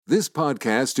This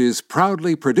podcast is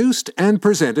proudly produced and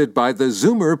presented by the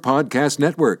Zoomer Podcast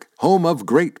Network, home of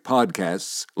great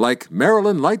podcasts like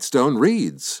Marilyn Lightstone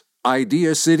Reads,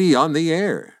 Idea City on the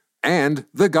Air, and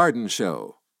The Garden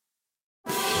Show.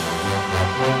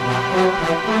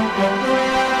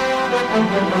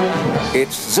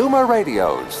 It's Zoomer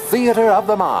Radio's Theater of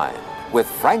the Mind with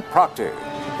Frank Proctor.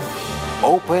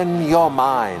 Open your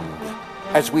mind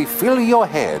as we fill your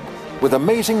head with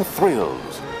amazing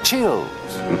thrills, chills,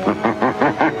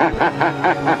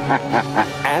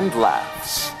 and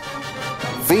laughs.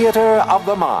 Theater of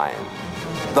the Mind.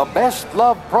 The best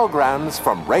love programs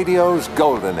from radio's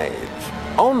golden age.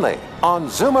 Only on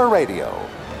Zoomer Radio.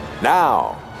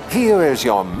 Now, here is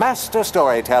your master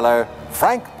storyteller,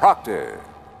 Frank Proctor.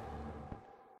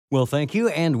 Well, thank you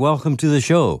and welcome to the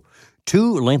show.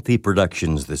 2 lengthy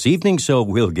productions this evening, so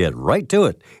we'll get right to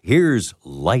it. Here's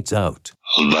Lights Out.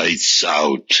 Lights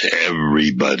out,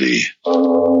 everybody.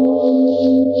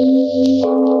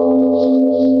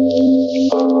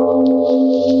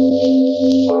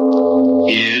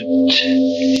 It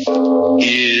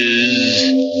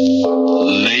is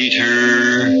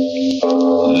later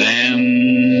than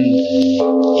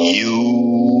you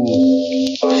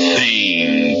think.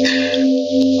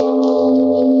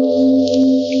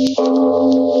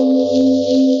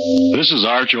 This is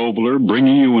Arch Obler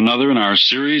bringing you another in our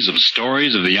series of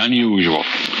stories of the unusual.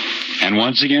 And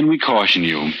once again we caution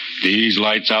you, these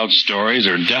lights out stories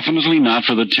are definitely not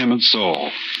for the timid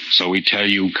soul. So we tell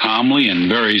you calmly and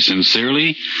very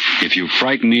sincerely, if you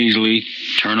frighten easily,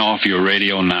 turn off your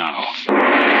radio now. 2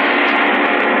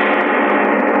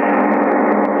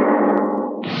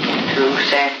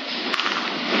 cents,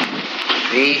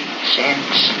 3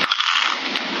 cents,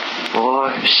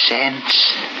 4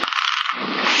 cents,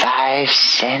 5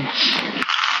 cents,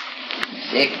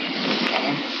 6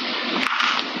 cents,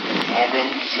 7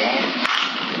 cents,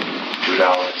 $2,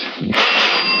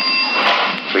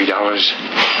 $3,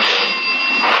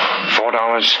 $4,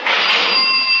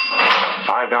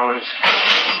 $5,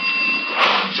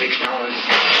 $6,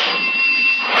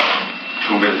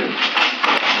 $2 million,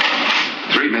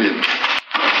 $3 million,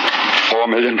 $4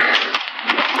 million,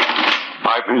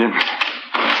 $5 million,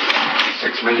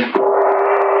 $6 million.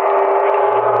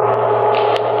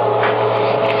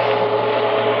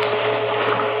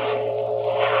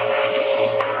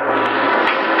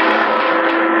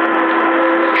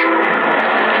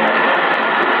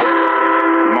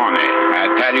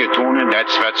 Tony,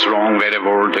 that's what's wrong with the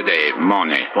world today.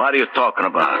 Money. What are you talking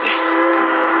about?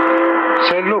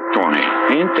 Say, look, Tony,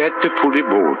 ain't that the pretty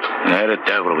boat? Yeah, the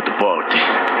devil with the boat.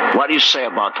 What do you say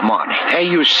about money? Hey,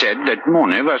 you said that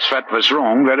money was what was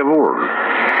wrong with the world.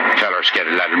 Fellas get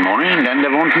a lot of money, and then they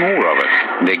want more of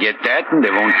it. They get that, and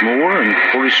they want more, and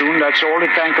pretty soon that's all they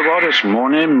think about is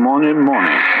money, money,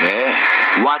 money.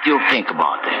 Yeah? What do you think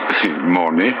about it?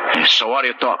 Money? So what are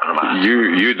you talking about?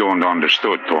 You don't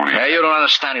understand, Tony. Hey, you don't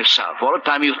understand yourself. All the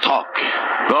time you talk.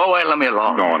 Go away, let me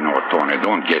alone. No, Tony,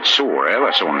 don't get sore. I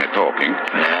was only talking.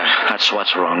 Yeah, that's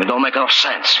what's wrong. It don't make no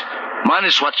sense.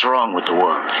 Money's what's wrong with the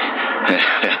world.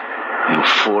 You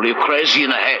fool, you crazy in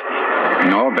the head.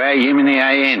 No, by Jiminy,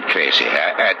 I ain't crazy.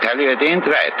 I tell you, it ain't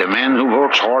right. The man who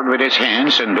works hard with his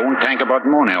hands and don't think about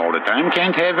money all the time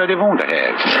can't have what he want to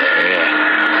have.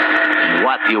 Yeah.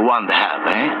 What do you want to have,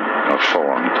 eh? A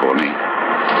farm, Tony.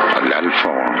 A little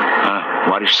farm.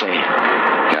 What do you say?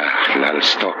 Yeah, a little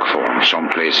stock farm.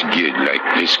 Someplace good,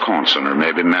 like Wisconsin or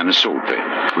maybe Minnesota.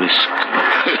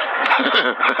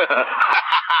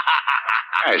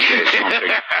 I say something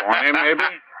funny, maybe?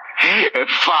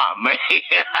 Farm, eh?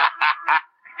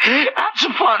 That's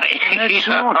funny. That's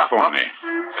not funny.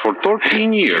 For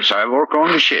 13 years I work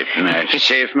on the ship and I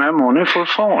save my money for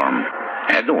farm.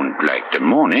 I don't like the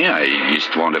money. I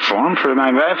just want a farm for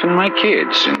my wife and my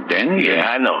kids. And then... Yeah,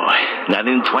 I know. Then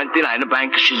in 29, the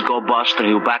bank she's go bust and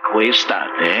you back where you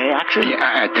start. Eh, actually?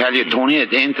 Yeah, I tell you, Tony,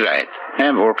 it ain't right. I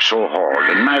work so hard,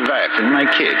 and my wife and my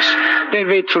kids. They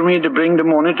wait for me to bring the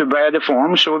money to buy the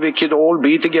farm so we could all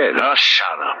be together. Oh, shut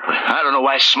up. I don't know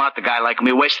why a smart guy like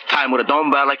me wastes time with a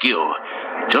dumbbell like you.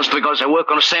 Just because I work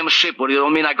on the same ship with you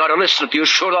don't mean I gotta listen to you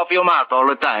shoot off your mouth all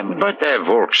the time. But I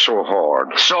work so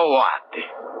hard. So what?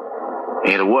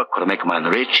 Ain't the work gonna make a man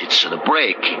rich, it's the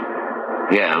break.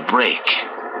 Yeah, a break.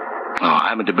 Oh,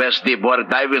 I'm the best deep water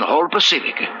diver in the whole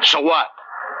Pacific. So what?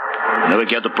 Never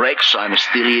get the break, so I'm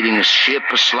still eating a ship,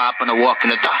 a slop, and a walk in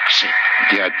the docks.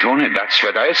 Yeah, Tony, that's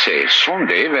what I say.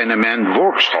 Someday, when a man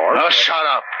works hard... Oh, shut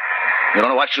up. You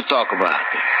don't know what you talk about.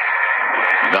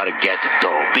 You gotta get the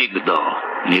dough, big dough.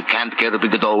 And you can't get a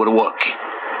big dough with work.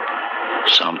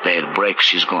 Someday the break,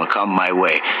 she's gonna come my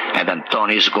way, and then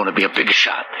Tony's gonna be a big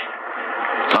shot.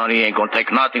 Tony ain't gonna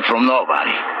take nothing from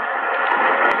nobody.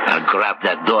 I'll grab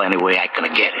that dough any way I can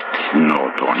get it.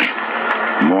 No, Tony.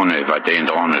 Money that ain't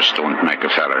honest don't make a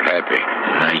feller happy.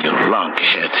 You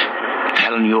lunkhead.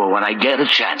 Telling you, when I get a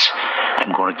chance,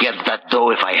 I'm gonna get that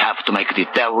dough if I have to make the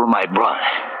devil my brother.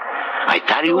 I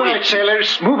tell you... All right,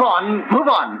 sailors, move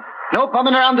on. No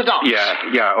bumming around the docks.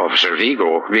 Yeah, officer, we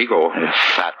go.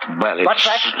 Fat belly. What's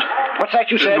that? What's that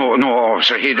you said? No,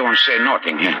 officer, he don't say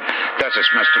nothing. That is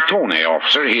Mr. Tony,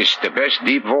 officer. He's the best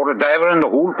deep water diver in the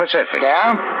whole Pacific.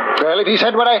 Yeah? Well, if he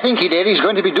said what I think he did, he's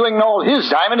going to be doing all his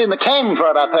diving in the cane for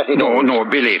about 30 days. No,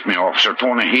 believe me, officer.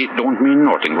 Tony, he don't mean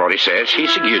nothing what he says.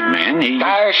 He's a good man.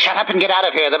 Shut up and get out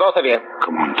of here, the both of you.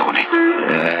 Come on, Tony.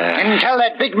 And tell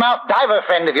that big-mouth diver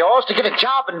friend of yours to get a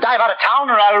job and dive out of town,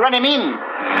 or I'll run him in.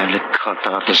 Cut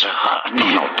out his heart.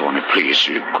 No, Tony, please.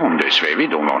 Come this way. We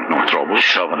don't want no trouble.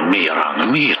 Shoving me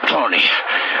around. Me, Tony.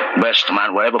 Best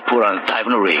man we ever put on a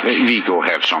diving rig. We go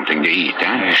have something to eat,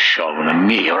 eh? Shoving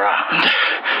me around.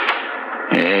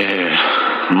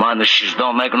 Monishes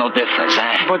don't make no difference,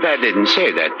 eh? But I didn't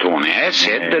say that, Tony. I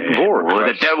said that work. Well,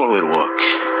 the devil will work.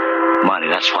 Money,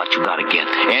 that's what you gotta get.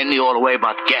 Any old way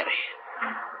but get it.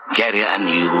 Gary and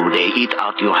you, they eat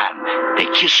out your hand. They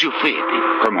kiss your feet.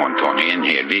 Come on, Tony, in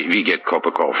here. We get a cup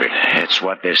of coffee. That's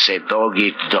what they say, dog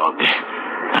eat dog.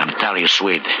 I'm telling you,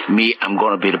 sweet, me, I'm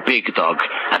gonna be the big dog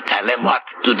and tell them what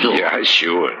to do. Yeah,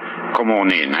 sure. Come on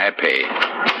in, I pay.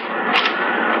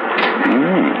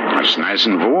 That's nice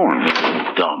and warm.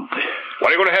 Dump. What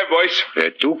are you going to have, boys?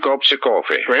 2 cups of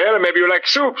coffee. Well, maybe you like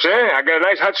soups, eh? I got a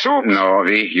nice hot soup. No,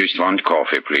 we just want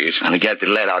coffee, please. And get the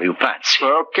lead out of your pants.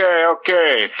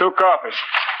 Okay. 2 coffees.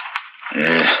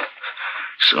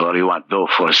 So all you want to do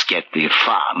for is get the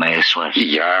farm, eh, Swan?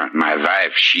 Yeah, my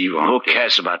wife, she wants... Who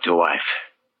cares about your wife?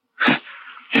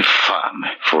 A farm.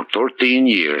 For 13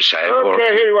 years, I've worked...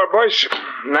 Okay, here you are, boys.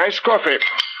 Nice coffee.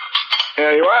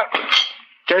 There you are.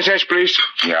 10 cents, please.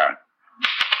 Yeah.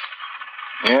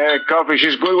 Yeah, coffee,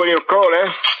 she's good when you're cold,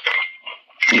 eh?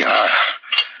 Yeah.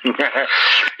 You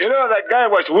know, that guy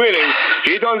was winning.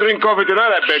 He don't drink coffee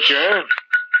tonight, I bet you, eh?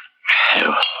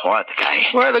 What guy?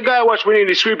 Well, the guy was winning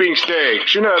the sweeping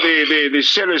stakes. You know, the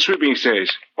sailor sweeping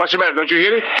stakes. What's the matter? Don't you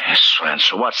hear it? Swan,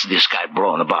 so what's this guy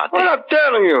blowing about? Well, I'm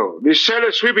telling you. The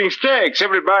sailor sweeping stakes.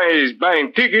 Everybody is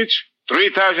buying tickets.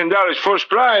 $3,000 first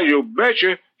prize, you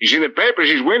betcha. He's in the papers.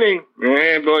 He's winning.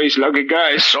 Yeah, boy, he's lucky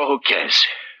guy. So who cares?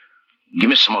 Give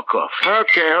me some more coffee.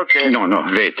 Okay. No,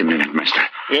 wait a minute, mister.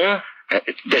 Yeah?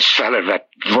 This fella that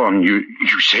won, you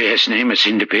say his name is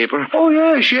in the paper? Oh,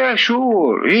 yes, yeah,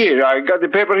 sure. Here, I got the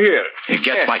paper here.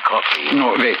 Get my coffee.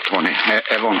 No, wait, Tony.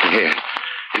 I want to hear.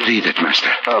 Read it,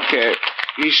 master. Okay.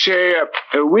 He say,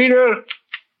 a winner,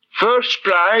 first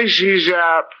prize is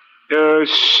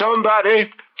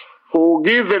somebody who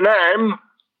give the name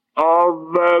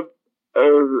of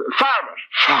farmer.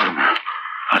 Farmer?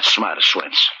 What's the matter,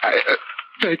 Swens?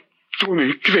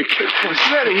 Tony, quick. What's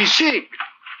the matter? He's sick.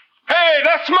 Hey,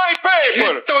 that's my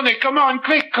paper. Hey, Tony, come on,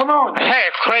 quick, come on.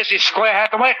 Hey, crazy square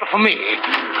hat waiting for me.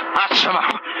 What's the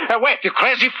matter? Wait, you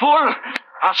crazy fool.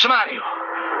 What's the matter?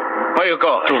 Where you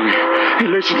going? Tony,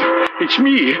 listen, it's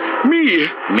me. Me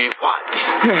what?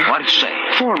 What'd you say?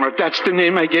 Farmer, that's the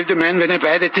name I gave the man when I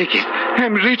buy the ticket.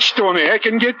 I'm rich, Tony. I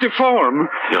can get the farm.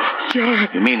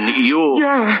 You mean you?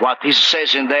 Yeah. What he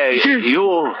says in there,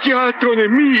 you? Yeah, Tony,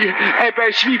 me. I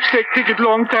buy sweepstake ticket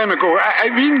long time ago. I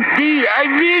win. I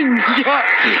win.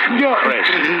 Yeah.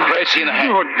 Crazy in the head.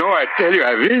 No, I tell you,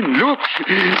 I win. Look.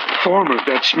 Farmer,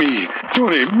 that's me.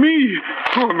 Tony, me.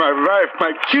 Oh, my wife,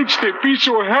 my kids, they be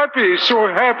so happy, so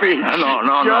happy.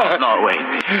 No, wait.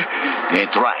 You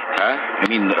ain't right. Huh? I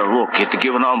mean, look, at the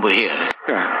given number here.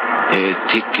 Yeah.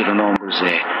 Ticket number is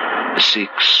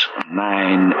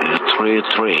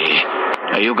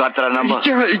 6933. You got that number?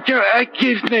 Yeah, I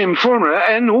gave name Farmer.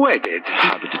 I know I did.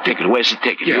 How about the ticket? Where's the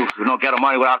ticket? Yeah. You don't get the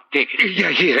money without the ticket.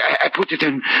 Yeah, here. I put it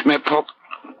in my pocket.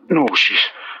 No, she's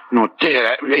not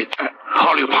there. Wait.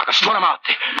 All you pockets, throw them out.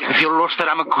 If you lost it,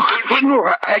 I'm a good. No,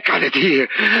 I got it here.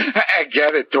 I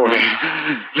got it, Tony.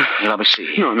 Let me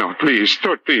see. No, please.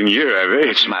 13 years I wait.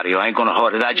 What's the matter? I ain't gonna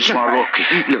hold it. I just want to look.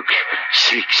 Look.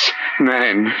 6,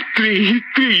 9, 3,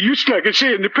 just like I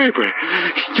say in the paper.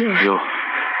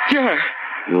 Yeah.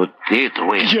 You did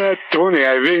win. Yeah, Tony,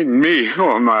 I win. Me.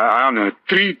 Oh, my honor.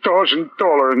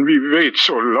 $3,000 and we wait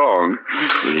so long.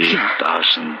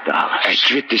 $3,000. I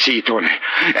quit the sea, Tony.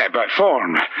 By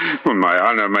farm. Oh, my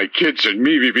honor, my kids and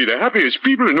me, we be the happiest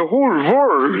people in the whole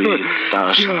world. $3,000.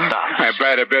 I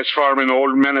buy the best farm in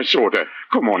all Minnesota.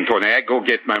 Come on, Tony, I go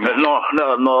get my money. No,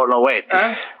 wait.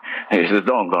 Huh?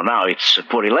 Don't go now. It's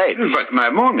pretty late. But my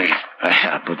money.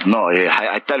 But no,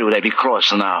 I tell you, they be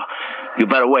crossing now. You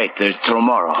better wait till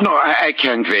tomorrow. No, I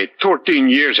can't wait. 14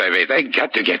 years I wait. I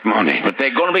got to get money. But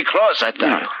they're going to be closed, I tell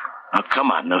you. Now,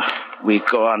 come on. We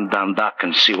go on down dock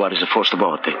and see what is the first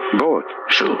about it. Boat?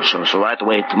 Sure. So right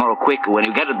away tomorrow quick, when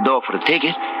you get at the door for the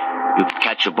ticket, you can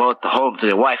catch a boat home to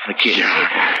your wife and the kids.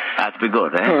 Yeah. That'd be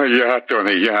good, eh? Oh, yeah,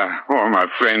 Tony, yeah. Oh, my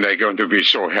friend, I'm going to be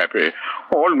so happy.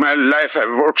 All my life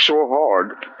I've worked so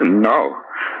hard. And now,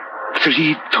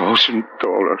 $3,000.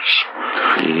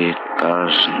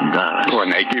 $3,000.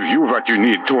 When I give you what you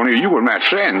need, Tony, you are my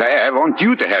friend. I want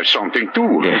you to have something,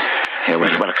 too. Yeah,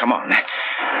 well, come on.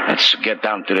 Let's get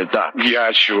down to the dock.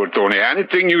 Yeah, sure, Tony.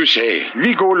 Anything you say.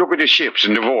 We go look at the ships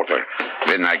and the water.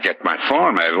 When I get my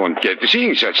farm, I won't get to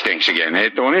seeing such things again, eh,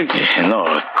 Tony? Yeah, no,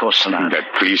 of course not.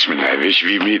 That policeman, I wish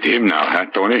we meet him now, huh,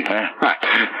 Tony?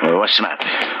 Well, what's the matter?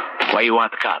 Why you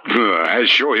want the cop? I'll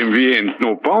show him we ain't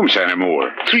no bombs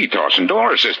anymore.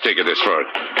 $3,000 this ticket is for.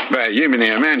 By Jiminy,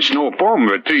 a man's no bomb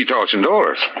with $3,000.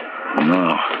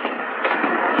 No.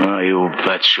 Oh, you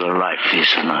bet your life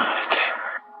is not.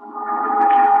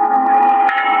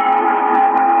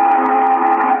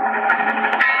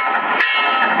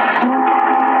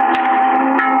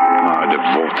 The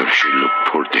water, she looked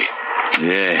pretty.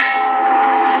 Yeah.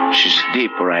 She's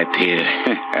deep right here.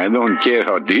 I don't care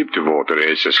how deep the water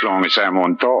is as long as I'm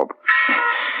on top.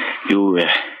 You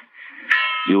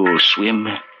swim?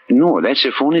 No, that's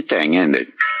a funny thing, isn't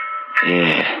it?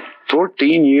 Yeah.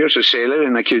 14 years a sailor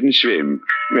and I couldn't swim.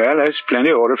 Well, there's plenty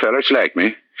of other fellas like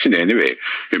me. Anyway,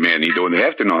 the man, he don't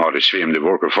have to know how to swim to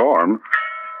work a farm.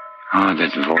 Oh,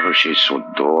 that water, she's so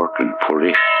dark and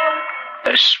pretty.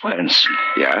 Swenson.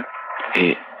 Yeah?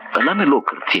 Let me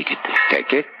look at the ticket.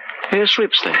 Ticket?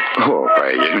 Sweepstake. Oh,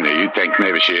 why, you think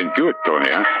maybe she ain't good, Tony,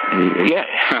 huh? Yeah.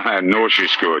 I know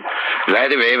she's good.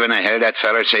 Right away, when I heard that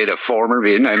fella say the farmer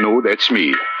win, I know that's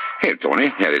me. Here,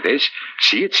 Tony, here it is.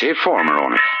 See, it say farmer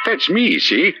on it. That's me,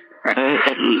 see?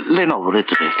 Lean over a little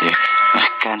bit there. I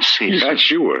can't see. That's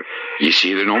sure. You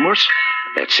see the numbers?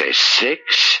 That says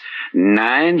 6,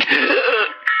 9...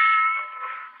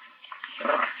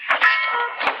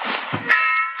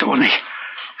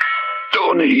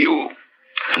 Tony, you...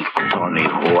 Tony,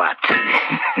 what?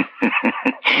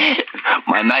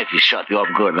 My knife is shot you up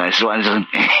good, my Swanson.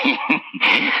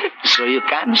 So you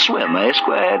can swim, eh,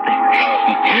 Squared?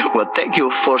 Well, take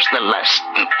you first and last.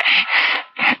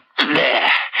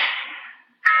 There.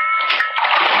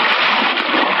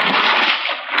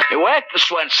 Wait,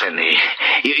 Swanson.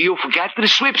 You forgot the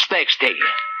sweepstakes ticket.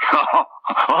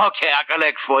 Okay, I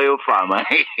collect for you from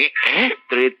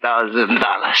 $3,000.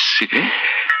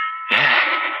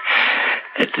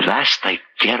 At last I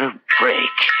get a break.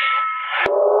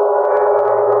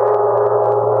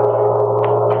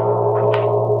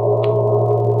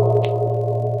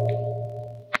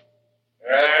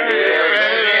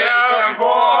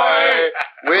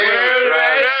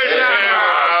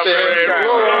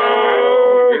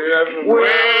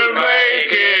 We'll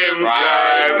make him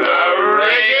drive the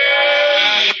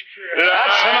wreckage.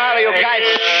 What's the matter, you guys?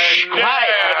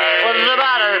 Quiet. What's the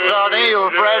matter, Tony? You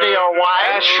afraid of your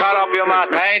wife? Shut up, you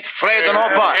mouth. I ain't afraid of no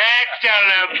bus.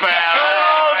 Excellent, pal.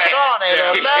 Oh, Tony,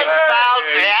 the big pal.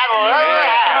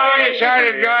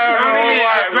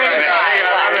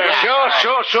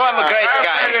 Sure, I'm a great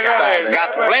guy.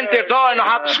 Got plenty of dough and know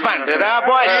how to spend it, huh,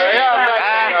 boys?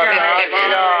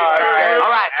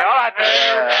 All right.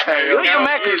 You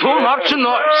make too much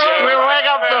noise. We'll wake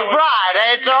up the bride,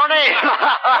 eh, Tony?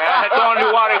 Don't you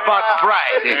worry about the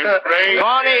bride.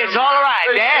 Tony, it's all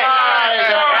right, eh?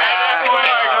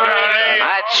 All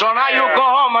right, so now you go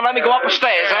home and let me go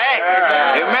upstairs,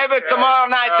 eh? Maybe tomorrow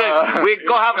night we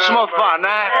go have some more fun, eh?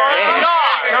 All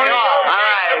right.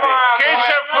 Kiss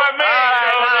her for me.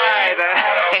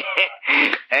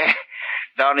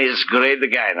 Tony's a great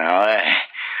guy now, eh?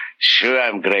 Sure,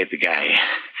 I'm a great guy.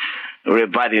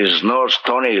 Everybody knows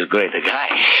Tony is a great guy.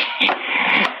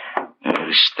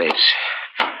 He stays.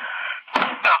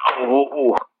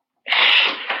 Oh.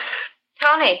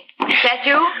 Tony, is that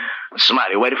you? What's the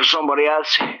matter? You waiting for somebody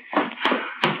else?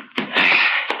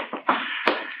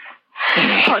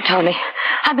 Oh, Tony,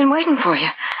 I've been waiting for you.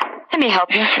 Let me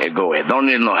help you. Hey, go ahead. Don't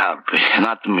need no help.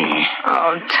 Not me.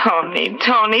 Oh,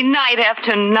 Tony, night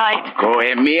after night. Go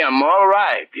ahead, me. I'm all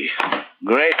right.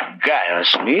 Great guy,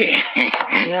 that's me.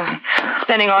 You're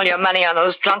spending all your money on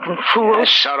those drunken fools.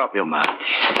 Shut up, your mouth.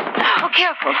 Oh,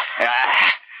 careful.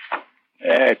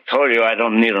 I told you I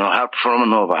don't need no help from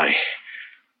nobody.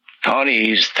 Tony,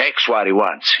 he takes what he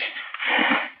wants.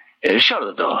 Shut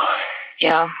the door.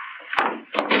 Yeah.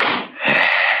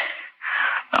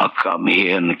 Now come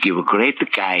here and give a great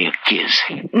guy a kiss.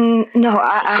 No,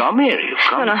 I... Come here, you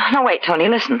come. No, wait, Tony,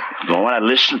 listen. Don't want to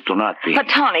listen to nothing. But,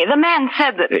 Tony, the man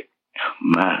said that...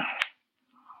 Man?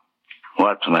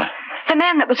 What man? The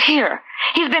man that was here.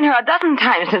 He's been here a dozen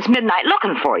times since midnight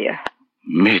looking for you.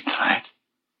 Midnight?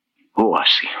 Who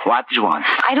was he? What did you want?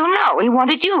 I don't know. He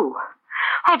wanted you.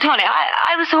 Oh, Tony,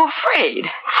 I was so afraid.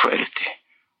 Afraid?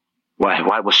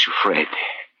 Why was you afraid?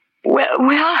 Well...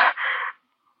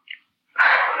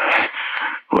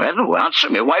 Well, answer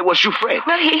me. Why was you afraid?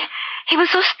 Well, he was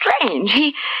so strange.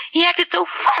 He acted so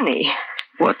funny.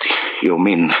 What? You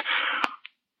mean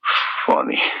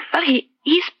funny? Well,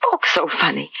 he spoke so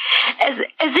funny. As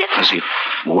if... As if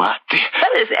what?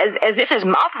 Well, as if his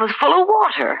mouth was full of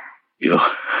water. You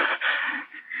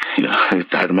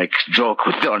tried to make a joke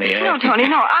with Tony, eh? No, Tony,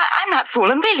 no. I'm not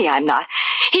fooling. Really, I'm not.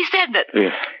 He said that...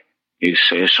 Yeah. He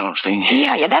say something?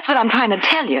 Yeah, that's what I'm trying to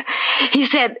tell you. He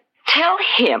said, tell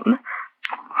him...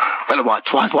 Well, what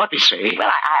did he say? Well,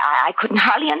 I couldn't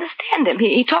hardly understand him.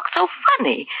 He talked so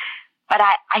funny. But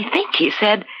I think he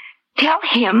said, tell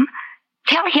him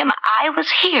I was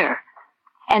here.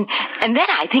 And then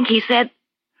I think he said,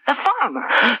 the farmer.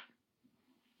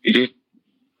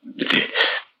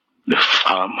 The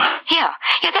farmer? Yeah,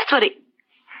 that's what he...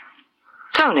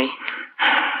 Tony,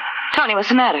 what's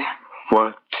the matter?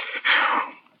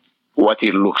 What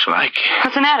he looks like?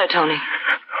 What's the matter, Tony?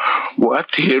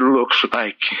 What he looks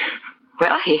like?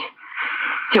 Well, he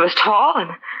was tall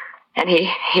and he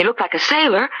looked like a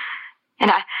sailor,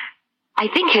 and I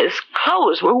think his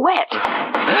clothes were wet.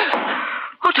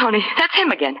 Oh, Tony, that's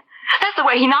him again. That's the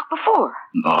way he knocked before.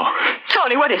 No.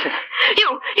 Tony, what is it?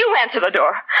 You answer the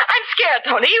door. I'm scared,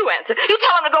 Tony. You answer. You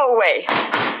tell him to go away.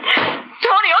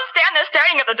 Tony, don't stand there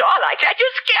staring at the door like that.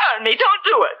 You're scaring me. Don't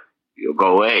do it. You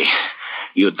go away.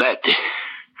 You dead.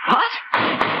 What?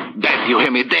 Dead. You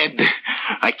hear me? Dead.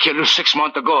 I killed you 6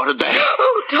 months ago today.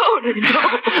 Oh, Tony, no.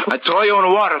 I throw you in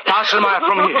the water 1,000 miles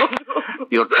from here.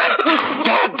 You're dead.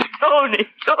 Dead. Tony.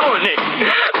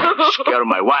 Scare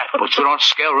my wife, but you don't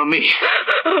scare me.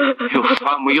 You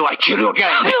found me, I kill you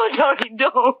again. No, Tony,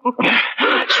 don't.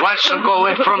 Swanson, go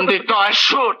away from the door. I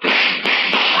shoot.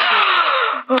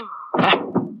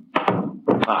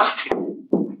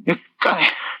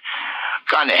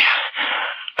 Connie,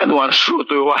 I don't want to shoot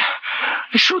you. I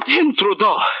shoot him through the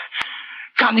door.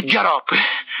 Connie, get up.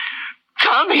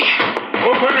 Connie.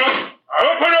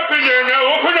 Open up in there now.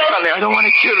 Open up. Connie, I don't want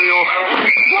to kill you.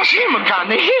 It was him,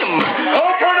 Connie, him.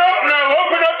 Open up now.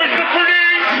 Open up. It's the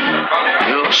police.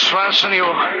 You, Swanson, you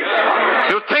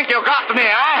think you got me,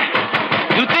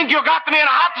 eh? You think you got me in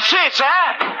a hot seat,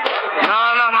 eh?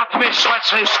 No, not me,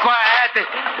 Swanson, you square-head.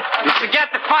 You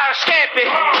forget the fire escape.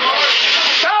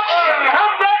 Stop!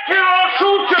 Come back here, I'll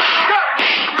shoot you.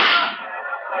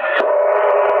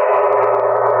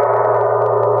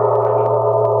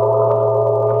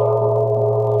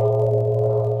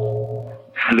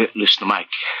 Listen, Mike.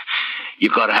 You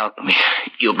gotta help me.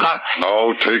 You got...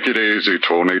 Now, take it easy,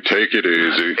 Tony. Take it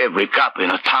easy. Every cop in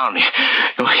the town,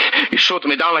 he shot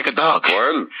me down like a dog.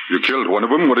 Well, you killed one of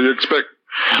them. What do you expect?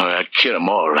 I'd kill them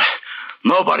all.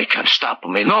 Nobody can stop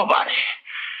me. Nobody.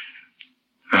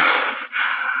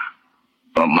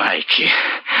 Oh, Mike,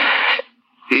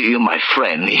 you're my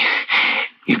friend.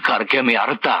 You gotta get me out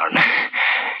of town.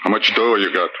 How much dough you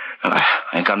got? I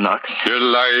ain't got nothing. You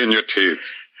lie in your teeth.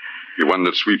 You won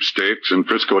the sweepstakes in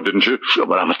Frisco, didn't you? Sure,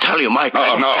 but I'm gonna tell you, Mike.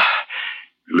 No.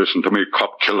 Listen to me,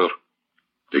 cop killer.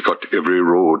 They got every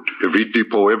road, every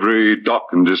depot, every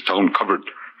dock in this town covered.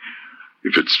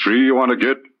 If it's free you want to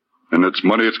get, then it's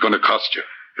money it's going to cost you.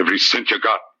 Every cent you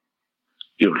got.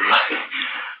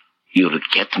 You'll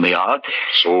get me out?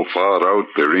 So far out,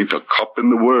 there ain't a cop in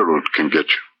the world can get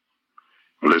you.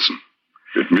 Listen,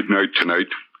 at midnight tonight,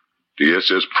 the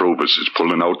SS Probus is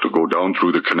pulling out to go down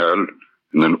through the canal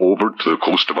and then over to the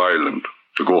coast of Ireland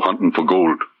to go hunting for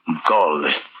gold.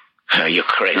 Gold? Are you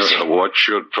crazy? Watch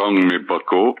your tongue, me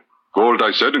bucko. Gold,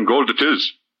 I said, and gold it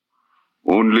is.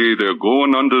 Only they're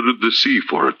going under the sea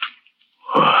for it.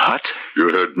 What? You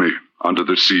heard me. Under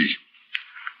the sea.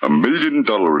 $1 million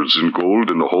in gold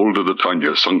in the hold of the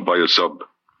Tanya, sunk by a sub.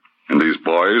 And these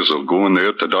boys are going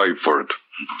there to dive for it.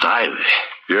 Dive?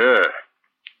 Yeah.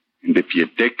 And if you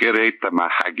decorate the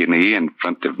mahogany in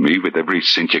front of me with every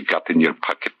cent you got in your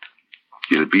pocket,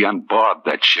 you'll be on board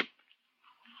that ship.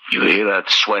 You hear that,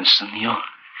 Swenson? You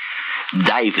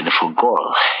diving for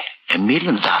gold. $1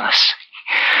 million.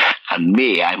 And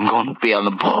me, I'm going to be on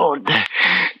the board.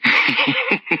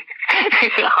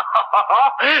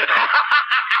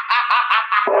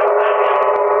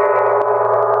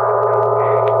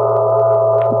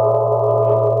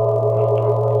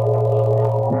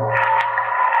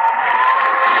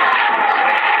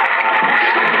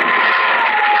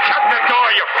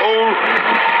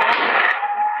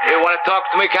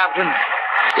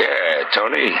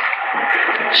 Tony.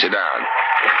 Sit down.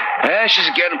 Yeah, she's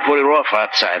getting pretty rough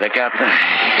outside, Captain.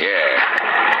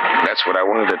 Yeah. That's what I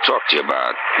wanted to talk to you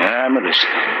about. Yeah, I'm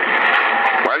listening.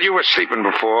 While you were sleeping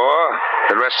before,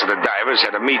 the rest of the divers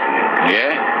had a meeting.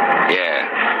 Yeah?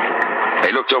 Yeah.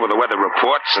 They looked over the weather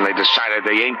reports, and they decided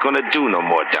they ain't gonna do no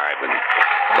more diving.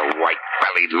 The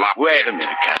white-bellied lot. Wait a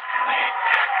minute, Captain.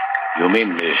 You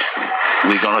mean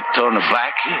we gonna turn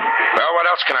back? Well, what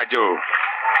else can I do?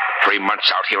 3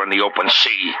 months out here in the open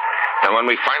sea. And when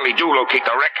we finally do locate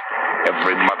the wreck,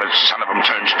 every mother's son of them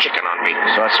turns chicken on me.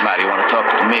 So what's the matter? You want to talk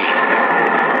to me?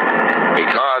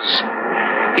 Because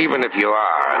even if you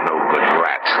are a no-good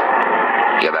rat,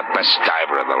 you're the best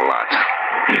diver of the lot.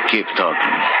 You keep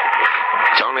talking.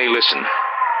 Tony, listen.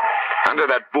 Under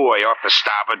that buoy off the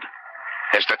starboard,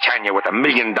 there's Titania with $1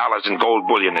 million in gold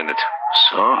bullion in it.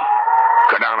 So?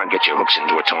 Go down and get your hooks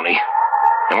into it, Tony.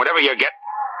 And whatever you get,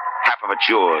 half of it's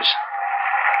yours.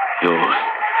 You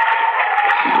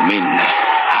mean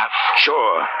half?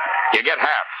 Sure. You get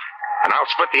half. And I'll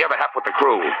split the other half with the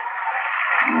crew.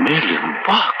 $1 million?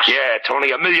 Yeah,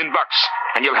 Tony, $1 million.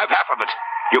 And you'll have half of it.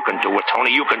 You can do it,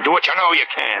 Tony. You can do it. You know you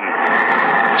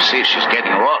can. See, she's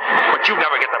getting rough. But you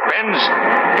never get the bends.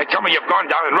 They tell me you've gone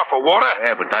down in rougher water.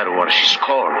 Yeah, but I don't want she's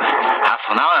cold. Half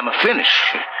an hour, I'm a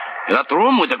finish. In that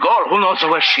room with the gold, who knows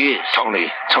where she is?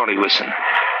 Tony, listen.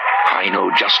 I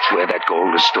know just where that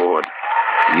gold is stored.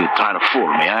 You trying to fool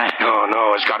me, eh?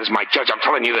 No, as God is my judge, I'm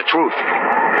telling you the truth.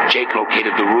 Jake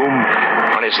located the room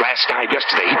on his last dive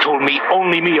yesterday. He told me,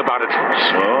 only me about it.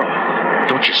 So?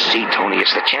 Don't you see, Tony,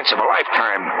 it's the chance of a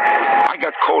lifetime. I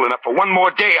got cold enough for one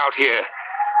more day out here.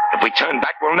 If we turn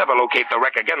back, we'll never locate the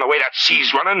wreck again the way that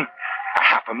sea's running.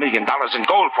 $500,000 in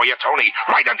gold for you, Tony,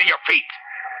 right under your feet.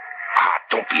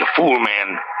 Don't be a fool,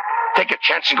 man. Take a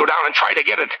chance and go down and try to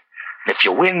get it. And if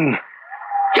you win,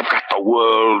 you've got the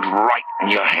world right in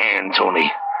your hand,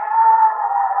 Tony.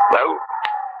 Well,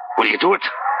 will you do it?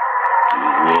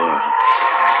 The world.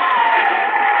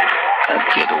 I'll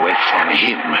get away from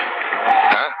him.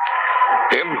 Huh?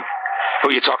 Him? Who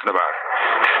are you talking about?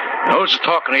 Who's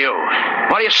talking to you?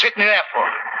 What are you sitting there for?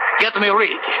 Get me a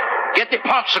rig. Get the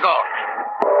pumps going.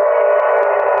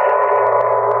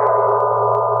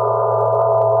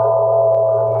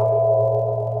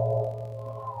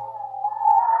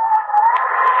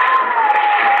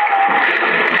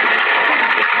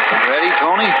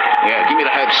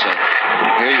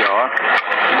 Here you are.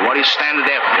 What are you standing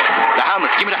there for? The helmet.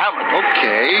 Give me the helmet.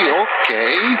 Okay.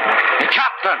 Hey,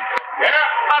 Captain. Yeah?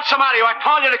 What's the matter? I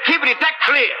told you to keep the deck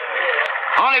clear.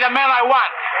 Only the men I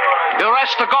want. The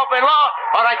rest to go below,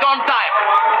 or I don't dive.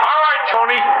 All right,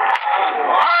 Tony.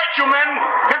 All right, you men.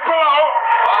 Get below.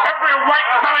 Every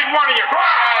white-bellied one of you. Go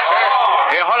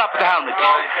on. Here, hold up with the helmet. I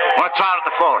want to try out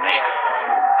the phone.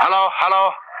 Hello?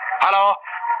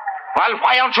 Well,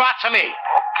 why don't you answer me?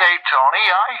 Okay, Tony,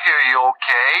 I hear you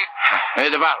okay. Hey,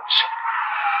 the valves.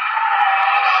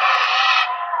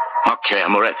 Okay,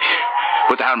 I'm ready.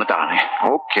 Put the helmet on.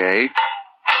 Okay.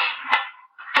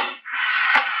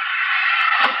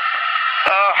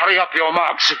 Hurry up, you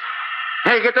mugs.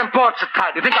 Hey, get them ports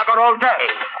tight. You think I got all day?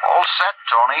 All set,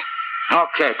 Tony.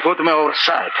 Okay, put them over the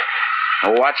side.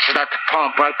 Now watch that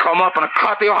pump. I'll come up and I'll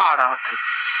cut your heart out.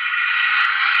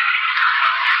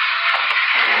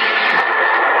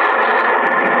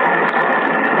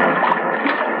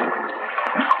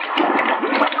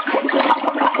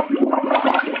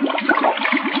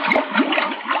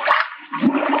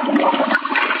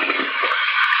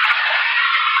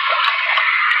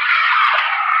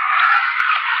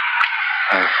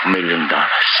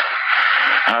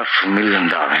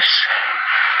 $500,000.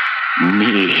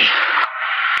 Me.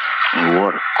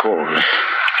 Work cold.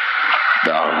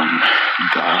 Down.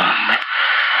 $500,000.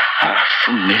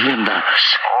 All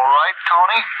right,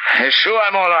 Tony? Hey, sure,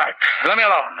 I'm all right. Let me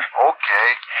alone.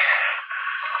 Okay.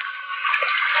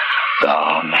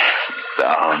 Down.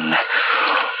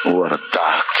 What a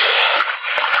dark.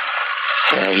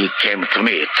 He came to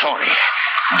me, Tony.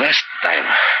 Best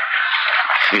diver.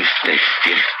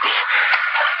 50-50.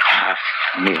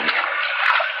 $500,000.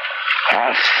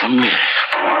 $500,000.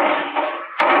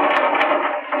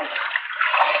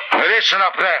 Listen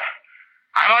up there.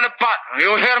 I'm on the bottom.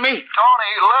 You hear me?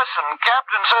 Tony, listen.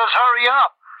 Captain says hurry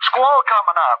up. Squall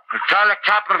coming up. Tell the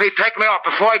captain if he take me off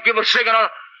before I give a signal,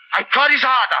 I cut his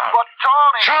heart out. But,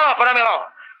 Tony... Shut up and let me alone.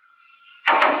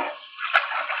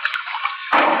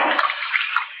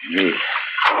 Me.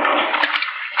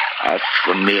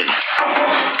 $500,000.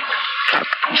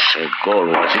 Captain said gold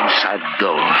was inside the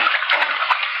door.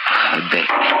 Deck.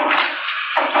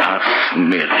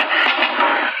 $500,000.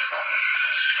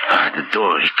 The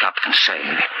door, the captain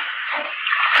said.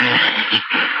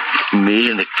 Me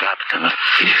and the captain are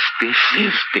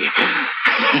 50-50.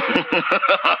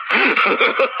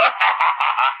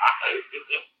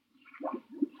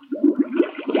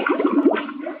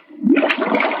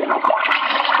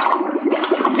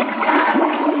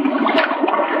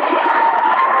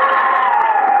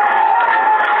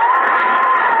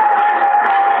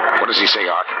 What does he say,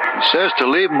 Art? He says to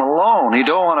leave him alone. He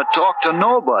don't want to talk to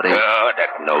nobody. Oh,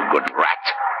 that no-good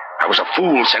rat. I was a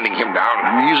fool sending him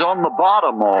down. He's on the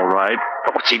bottom, all right.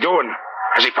 But what's he doing?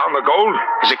 Has he found the gold?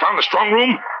 Has he found the strong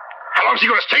room? How long is he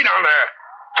going to stay down there?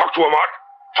 Talk to him, Art.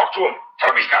 Talk to him. Tell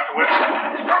him he's got the will.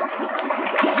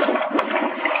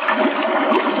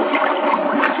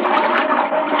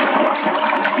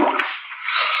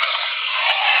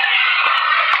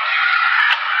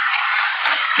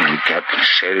 The captain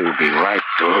said he would be right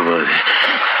over there.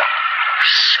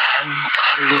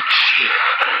 Santa Lucia.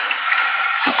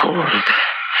 Gold.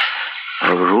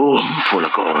 A room full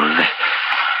of gold.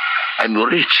 I'm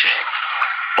rich.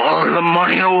 All the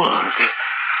money in the world.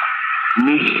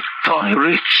 Me, Tony,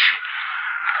 rich.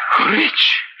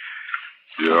 Rich.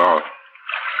 Yeah.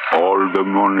 All the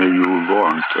money you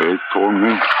want,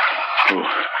 Tony?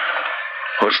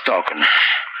 Who's talking?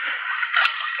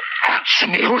 Answer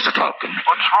me, who's talking?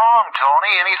 What's wrong,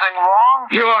 Tony? Anything wrong?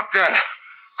 You up there.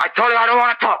 I told you I don't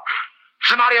want to talk.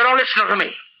 Somebody, you don't listen to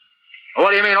me.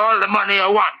 What do you mean, all the money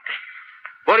you want?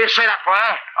 What do you say that for, eh?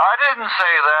 I didn't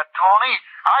say that, Tony.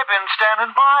 I've been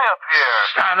standing by up here.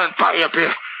 Standing by up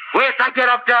here? Wait till I get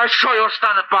up there, I'll show you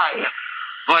standing by.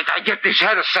 Wait till I get this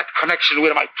head set connection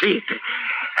with my teeth.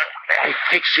 I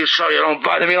fix you so you don't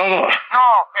bother me no more.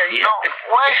 No, wait,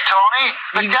 Tony.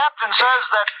 The captain says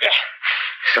that...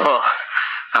 So,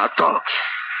 now talk.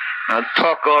 Now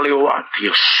talk all you want,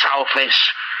 you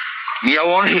sourface. Me, I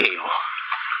won't hear you.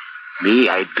 Me,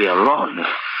 I'd be alone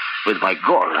with my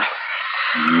gold.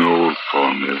 No,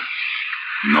 Tony.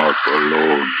 Not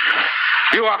alone.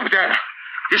 You up there.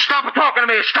 You stop talking to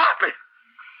me. Stop it.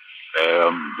 I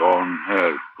am down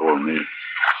here, Tony.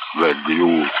 With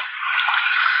you.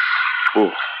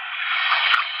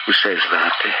 Who says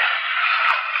that?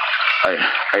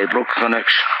 I broke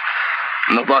connection.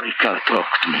 Nobody can talk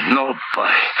to me.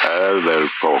 Nobody. I will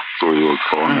talk to you,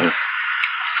 Tony.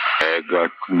 I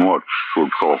got much to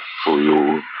talk to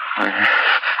you.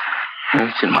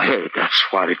 It's in my head. That's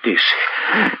what it is.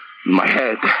 In my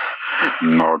head.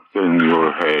 Not in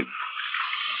your head.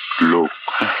 Look.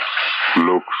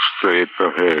 Look straight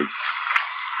ahead.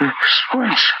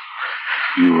 Squints.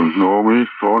 You know me,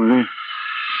 Tony?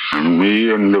 And me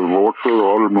in the water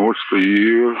almost a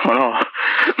year? Oh,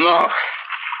 no.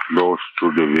 Close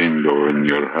to the window in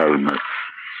your helmet.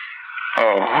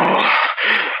 Oh.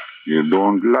 You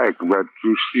don't like what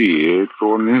you see,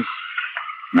 Tony?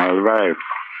 My wife,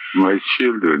 my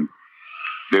children,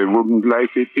 they wouldn't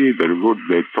like it either, would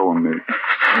they, Tony?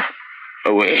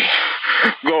 Away.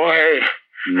 Go away.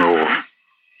 No,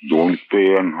 don't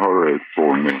be in a hurry,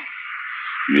 Tony.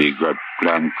 We got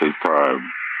plenty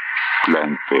time.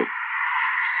 Plenty.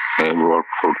 I worked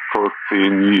for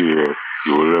 13 years.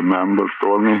 You remember,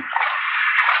 Tony?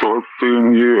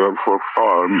 13 years for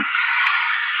farm.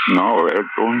 Now I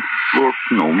don't work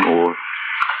no more.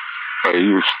 I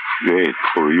used to wait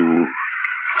for you.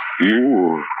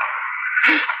 You.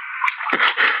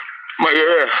 My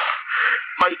hair.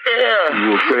 My hair.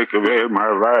 You take away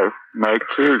my wife, my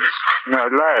kids, my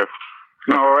life.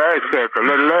 Now I take a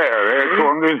little hair,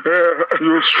 Tony?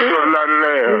 You steal that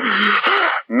hair.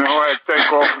 Now I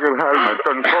take off your helmet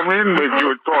and come in with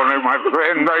you, Tony, my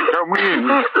friend. I come in.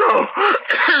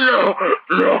 No.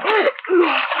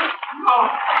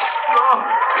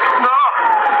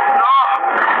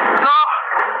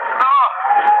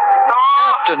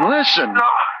 Captain, listen. No.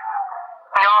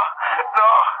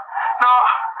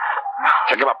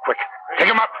 Take him up, quick. Take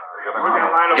him up.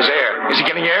 His air. Is he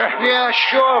getting air? Yeah,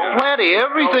 sure, plenty.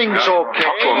 Everything's okay.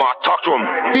 Talk to him, Art. Talk to him.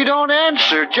 He don't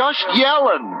answer, just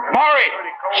yelling. Maury,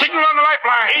 signal on the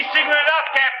lifeline. He's signaling up,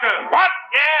 Captain. What?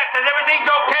 Yeah, says everything's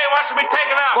okay. Wants to be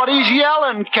taken up. But he's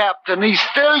yelling, Captain. He's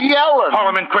still yelling. Haul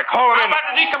him in, quick. Haul him How in. about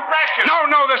the decompression?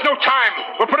 No, there's no time.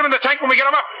 We'll put him in the tank when we get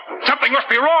him up. Something must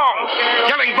be wrong.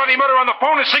 Yelling bloody murder on the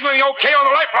phone and signaling okay on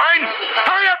the lifeline.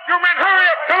 Hurry up, you men. Hurry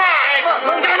up. Come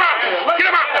on. Get him up. Get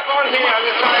him up. Come on. That's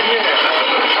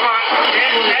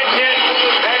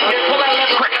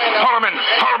it. Quick. Haul him in.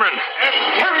 Haul him in.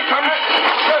 Here he comes.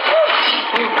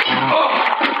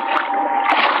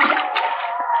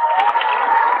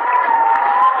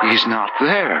 He's not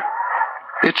there.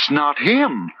 It's not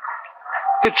him.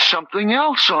 It's something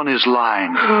else on his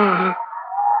line.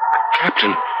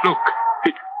 Captain, look.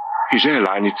 His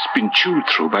airline, it's been chewed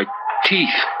through by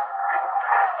teeth.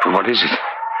 But what is it?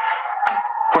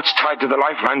 What's tied to the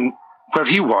lifeline where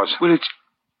he was? Well, it's...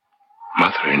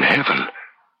 Mother in heaven.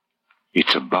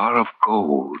 It's a bar of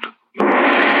gold.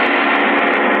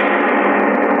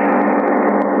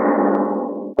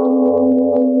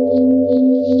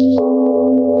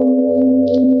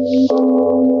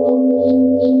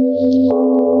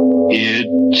 It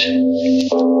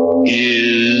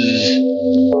is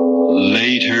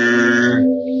later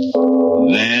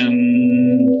than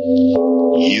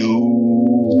you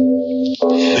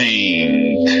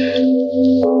think.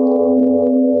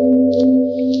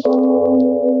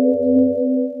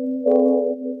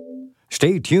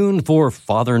 Stay tuned for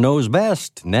Father Knows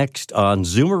Best next on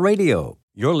Zoomer Radio.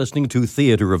 You're listening to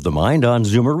Theater of the Mind on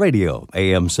Zoomer Radio,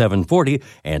 AM 740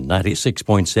 and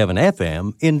 96.7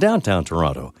 FM in downtown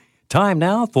Toronto. Time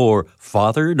now for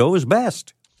Father Knows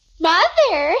Best.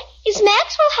 Mother, is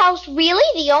Maxwell House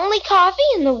really the only coffee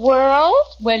in the world?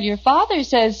 Well, your father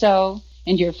says so,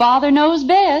 and your father knows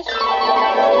best.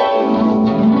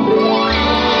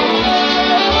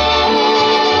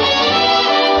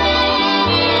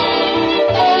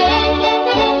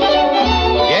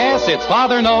 Yes, it's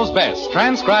Father Knows Best,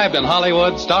 transcribed in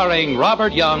Hollywood, starring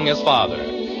Robert Young as father.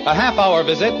 A half-hour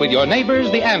visit with your neighbors,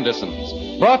 the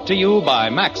Andersons. Brought to you by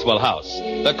Maxwell House,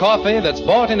 the coffee that's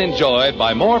bought and enjoyed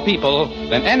by more people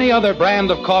than any other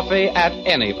brand of coffee at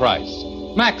any price.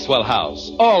 Maxwell House,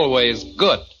 always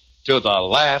good to the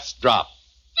last drop.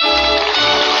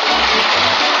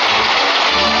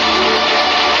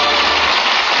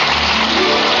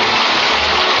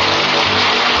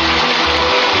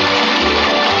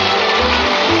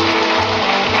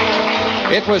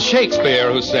 It was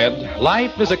Shakespeare who said,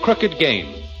 "Life is a crooked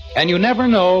game, and you never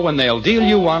know when they'll deal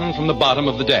you one from the bottom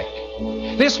of the deck."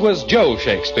 This was Joe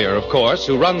Shakespeare, of course,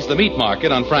 who runs the meat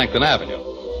market on Franklin Avenue.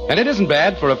 And it isn't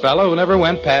bad for a fellow who never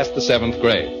went past the 7th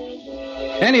grade.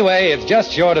 Anyway, it's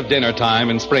just short of dinner time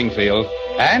in Springfield,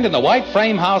 and in the white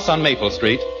frame house on Maple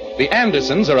Street, the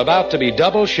Andersons are about to be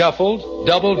double shuffled,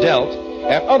 double dealt,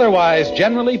 and otherwise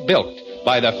generally bilked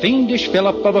by the fiendish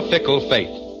fillip of a fickle fate,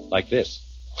 like this.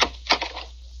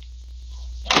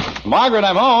 Margaret,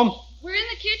 I'm home. We're in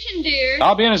the kitchen, dear.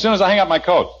 I'll be in as soon as I hang up my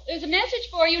coat. There's a message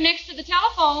for you next to the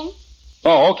telephone.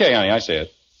 Oh, okay, honey, I see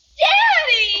it.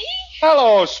 Daddy!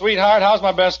 Hello, sweetheart. How's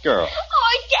my best girl?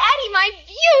 Oh, Daddy, my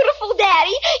beautiful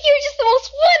Daddy. You're just the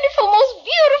most wonderful, most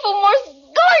beautiful, most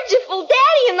gorgeous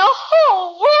Daddy in the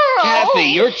whole world. Kathy,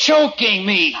 you're choking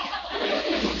me.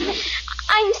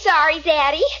 I'm sorry,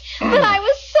 Daddy, but I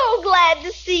was so glad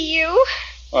to see you.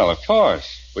 Well, of course.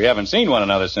 We haven't seen one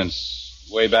another since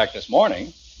way back this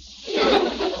morning.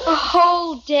 A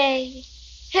whole day.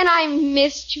 And I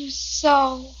missed you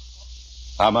so.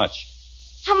 How much?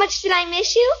 How much did I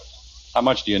miss you? How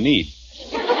much do you need?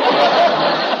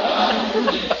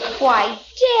 Why,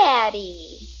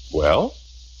 Daddy. Well?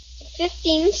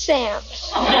 15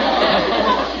 cents.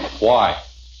 Why?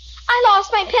 I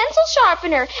lost my pencil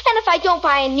sharpener, and if I don't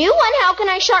buy a new one, how can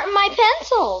I sharpen my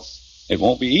pencils? It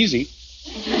won't be easy.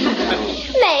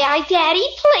 May I, Daddy,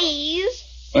 please?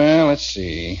 Well, let's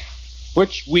see.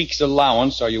 Which week's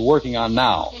allowance are you working on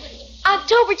now?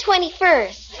 October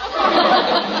 21st.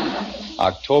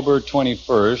 October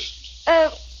 21st.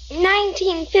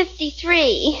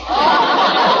 1953.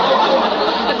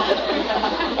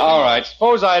 All right.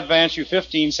 Suppose I advance you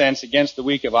 15 cents against the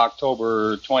week of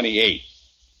October 28th.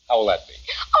 How will that be?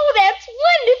 Oh, that's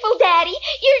wonderful, Daddy.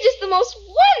 You're just the most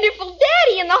wonderful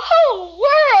Daddy in the whole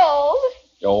world.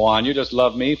 Go on. You just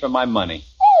love me for my money.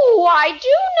 Oh, I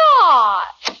do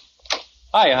not.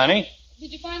 Hi, honey.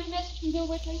 Did you find the message from Bill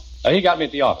Whitley? He got me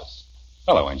at the office.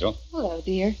 Hello, Angel. Hello,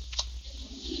 dear.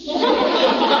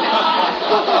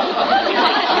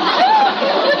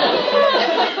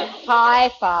 Hi,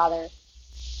 Father.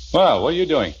 Well, what are you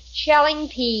doing? Shelling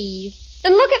peas.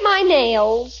 And look at my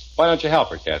nails. Why don't you help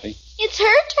her, Kathy? It's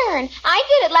her turn. I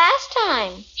did it last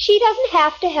time. She doesn't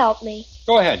have to help me.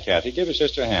 Go ahead, Kathy. Give your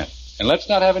sister a hand. And let's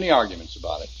not have any arguments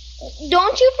about it.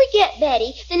 Don't you forget,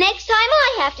 Betty, the next time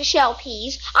I have to shell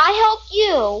peas, I help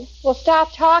you. Well,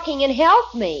 stop talking and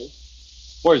help me.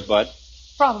 Where's Bud?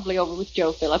 Probably over with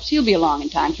Joe Phillips. He'll be along in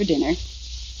time for dinner.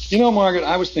 You know, Margaret,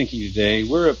 I was thinking today,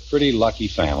 we're a pretty lucky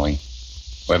family.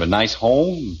 We have a nice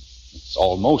home. It's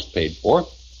almost paid for.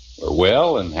 We're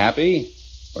well and happy.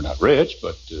 We're not rich,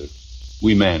 but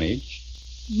we manage.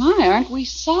 My, aren't we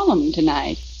solemn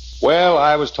tonight? Well,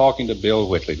 I was talking to Bill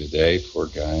Whitley today, poor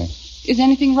guy. Is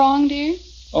anything wrong, dear?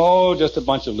 Oh, just a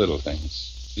bunch of little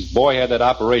things. His boy had that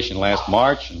operation last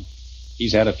March, and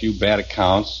he's had a few bad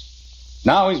accounts.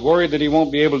 Now he's worried that he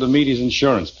won't be able to meet his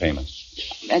insurance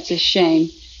payments. That's a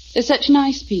shame. They're such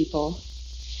nice people.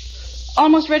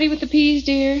 Almost ready with the peas,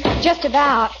 dear? Just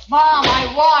about. Mom,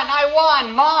 I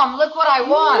won. Mom, look what I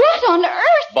won. What on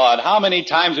earth? Bud, how many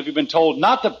times have you been told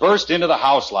not to burst into the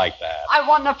house like that? I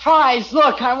won the prize.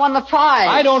 Look, I won the prize.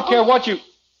 I don't care what you...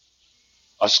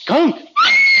 A skunk? Bud!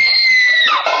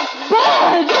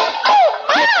 Oh,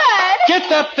 Bud! Get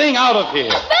that thing out of here.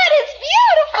 Bud, it's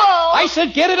beautiful! I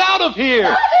said get it out of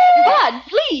here. Bud,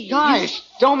 please. Guys,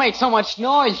 don't make so much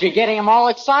noise. You're getting him all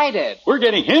excited. We're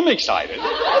getting him excited.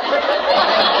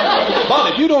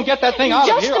 Bud, if you don't get that thing out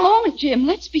of here... Just a moment, Jim.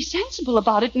 Let's be sensible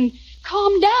about it and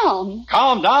calm down.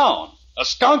 Calm down? A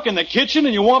skunk in the kitchen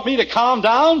and you want me to calm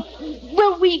down?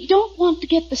 Well, we don't want to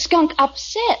get the skunk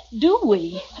upset, do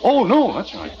we? Oh, no,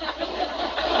 that's right.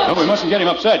 No, we mustn't get him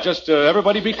upset. Just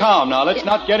everybody be calm now. Let's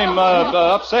not get him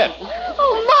upset.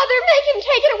 Oh, Mother, make him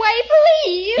take it away,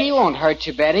 please. He won't hurt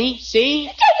you, Betty. See?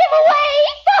 Take him away,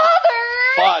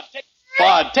 Father!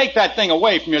 Bud, take that thing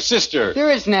away from your sister. There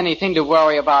isn't anything to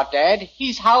worry about, Dad.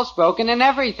 He's housebroken and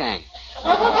everything.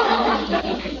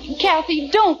 Kathy,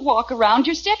 don't walk around.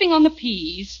 You're stepping on the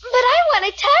peas. But I want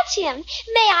to touch him.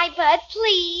 May I, Bud,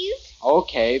 please?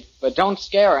 Okay, but don't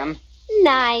scare him.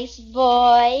 Nice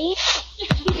boy.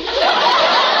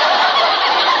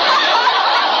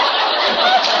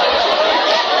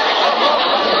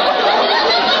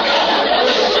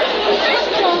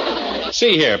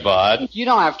 See here, Bud. You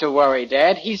don't have to worry,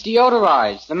 Dad. He's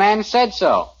deodorized. The man said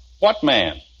so. What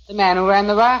man? The man who ran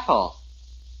the raffle.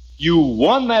 You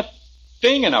won that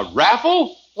thing in a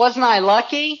raffle? Wasn't I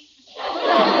lucky?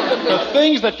 The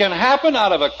things that can happen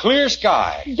out of a clear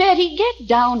sky. Betty, get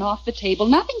down off the table.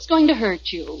 Nothing's going to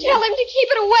hurt you. Tell him to keep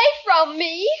it away from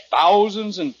me.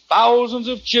 Thousands and thousands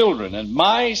of children, and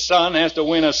my son has to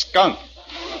win a skunk.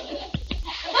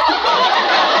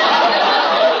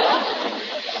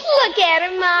 Look at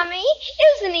him, Mommy.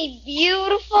 Isn't he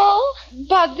beautiful?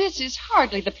 But this is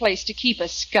hardly the place to keep a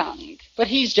skunk. But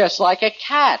he's just like a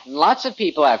cat, and lots of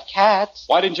people have cats.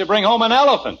 Why didn't you bring home an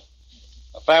elephant?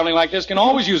 A family like this can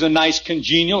always use a nice,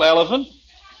 congenial elephant.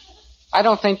 I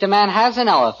don't think the man has an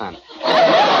elephant. Mother,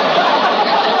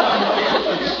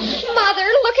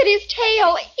 look at his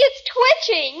tail. It's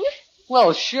twitching.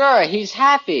 Well, sure, he's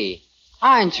happy.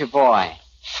 Aren't you, boy?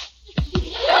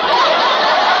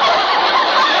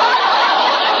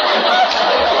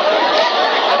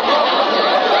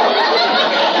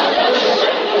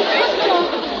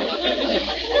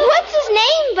 What's his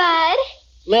name, Bud?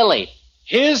 Lily.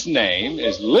 His name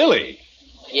is Lily.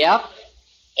 Yep.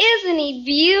 Isn't he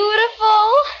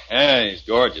beautiful? Hey, he's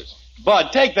gorgeous.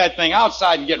 Bud, take that thing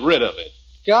outside and get rid of it.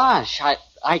 Gosh,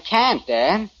 I can't,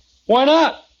 Dad. Why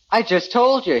not? I just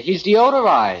told you, he's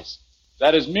deodorized.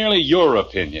 That is merely your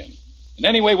opinion. And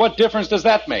anyway, what difference does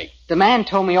that make? The man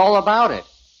told me all about it.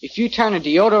 If you turn a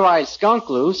deodorized skunk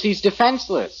loose, he's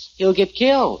defenseless. He'll get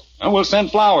killed. And we'll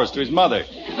send flowers to his mother.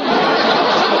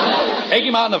 Take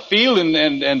him out in the field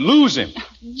and lose him.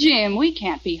 Jim, we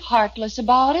can't be heartless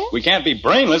about it. We can't be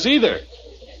brainless either.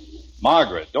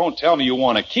 Margaret, don't tell me you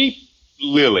want to keep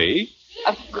Lily.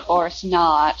 Of course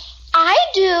not. I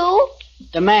do.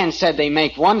 The man said they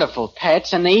make wonderful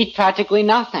pets and they eat practically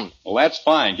nothing. Well, that's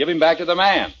fine. Give him back to the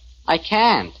man. I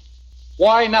can't.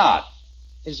 Why not?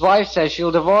 His wife says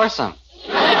she'll divorce him.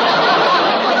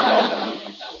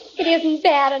 It isn't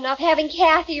bad enough having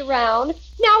Kathy around.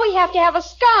 Now we have to have a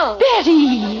skunk.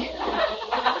 Betty!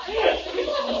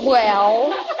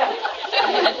 Well,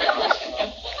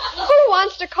 who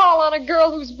wants to call on a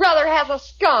girl whose brother has a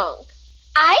skunk?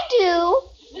 I do.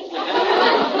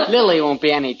 Lily won't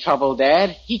be any trouble,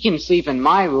 Dad. He can sleep in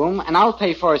my room, and I'll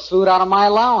pay for his food out of my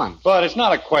allowance. But it's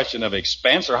not a question of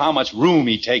expense or how much room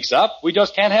he takes up. We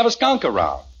just can't have a skunk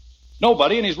around.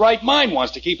 Nobody in his right mind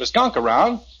wants to keep a skunk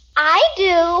around. I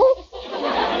do.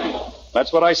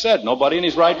 That's what I said. Nobody in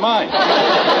his right mind.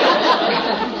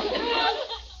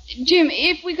 Jim,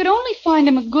 if we could only find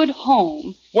him a good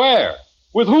home. Where?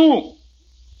 With whom?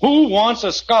 Who wants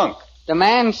a skunk? The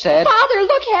man said... Father,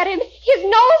 look at him. His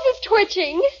nose is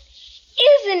twitching.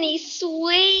 Isn't he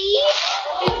sweet?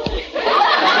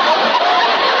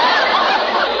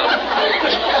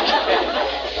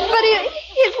 But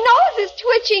his nose is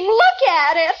twitching. Look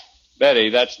at it. Betty,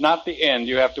 that's not the end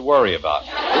you have to worry about.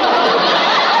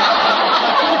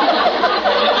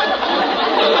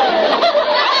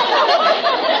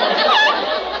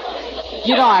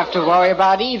 You don't have to worry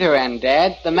about either end,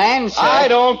 Dad. The man said... I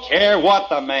don't care what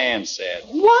the man said.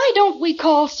 Why don't we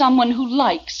call someone who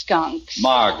likes skunks?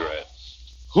 Margaret,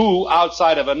 who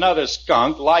outside of another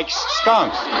skunk likes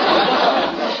skunks?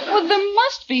 Well, there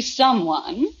must be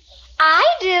someone. I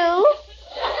do.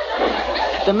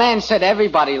 The man said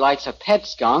everybody likes a pet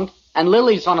skunk, and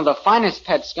Lily's one of the finest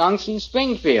pet skunks in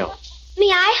Springfield. May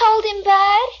I hold him,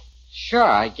 Bud? Sure,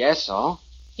 I guess so.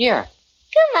 Here.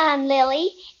 Come on,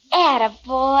 Lily.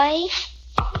 Attaboy.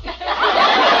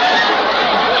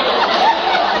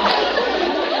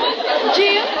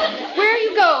 Jim, where are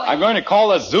you going? I'm going to call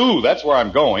the zoo. That's where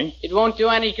I'm going. It won't do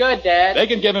any good, Dad. They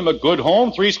can give him a good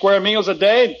home, 3 square meals a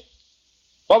day.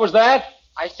 What was that?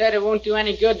 I said it won't do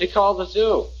any good to call the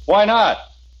zoo. Why not?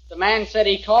 The man said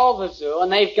he called the zoo,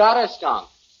 and they've got a skunk.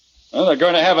 Well, they're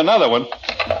going to have another one.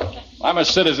 I'm a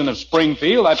citizen of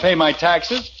Springfield. I pay my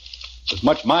taxes. As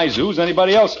much my zoo as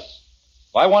anybody else's.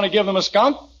 If I want to give them a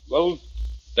skunk, well,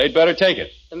 they'd better take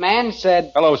it. The man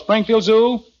said... Hello, Springfield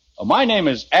Zoo. My name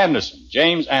is Anderson,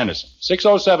 James Anderson,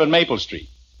 607 Maple Street.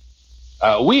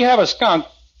 We have a skunk.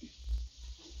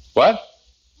 What?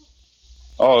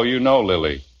 Oh, you know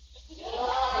Lily.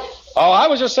 Oh, I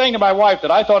was just saying to my wife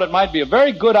that I thought it might be a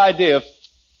very good idea if...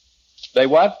 They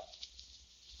what?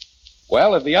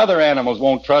 Well, if the other animals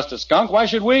won't trust a skunk, why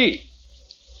should we?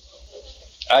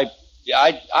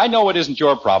 I know it isn't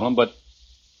your problem, but...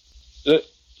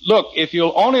 look, if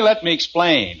you'll only let me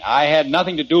explain, I had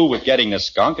nothing to do with getting the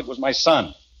skunk. It was my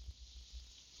son.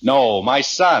 No, my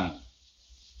son.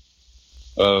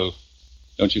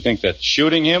 Don't you think that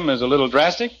shooting him is a little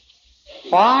drastic?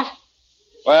 What?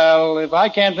 Well, if I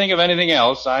can't think of anything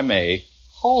else, I may.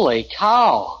 Holy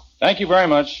cow. Thank you very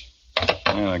much.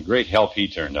 A great help he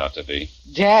turned out to be.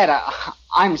 Dad,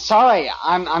 I'm sorry.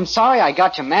 I'm sorry I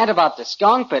got you mad about the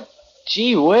skunk, but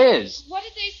gee whiz. What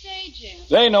did they say, Jim?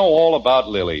 They know all about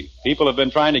Lily. People have been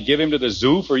trying to give him to the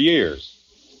zoo for years.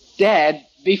 Dad,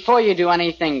 before you do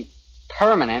anything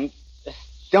permanent,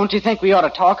 don't you think we ought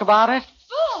to talk about it?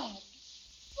 Bud,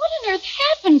 what on earth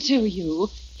happened to you?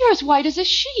 You're as white as a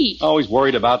sheet. Always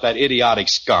worried about that idiotic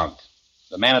skunk.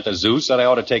 The man at the zoo said I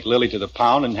ought to take Lily to the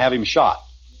pound and have him shot.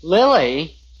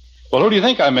 Lily? Well, who do you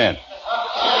think I meant?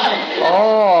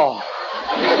 Oh.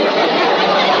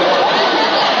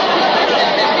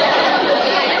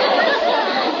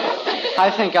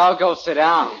 I think I'll go sit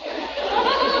down.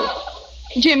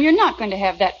 Jim, you're not going to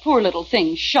have that poor little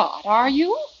thing shot, are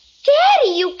you?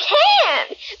 Daddy, you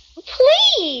can't.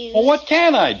 Please. Well, what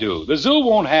can I do? The zoo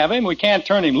won't have him. We can't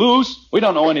turn him loose. We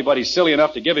don't know anybody silly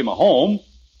enough to give him a home.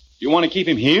 You want to keep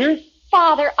him here?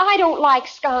 Father, I don't like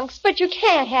skunks, but you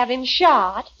can't have him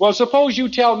shot. Well, suppose you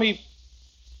tell me...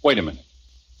 Wait a minute.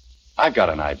 I've got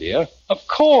an idea. Of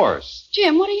course.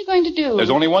 Jim, what are you going to do? There's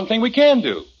only one thing we can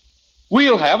do.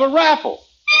 We'll have a raffle.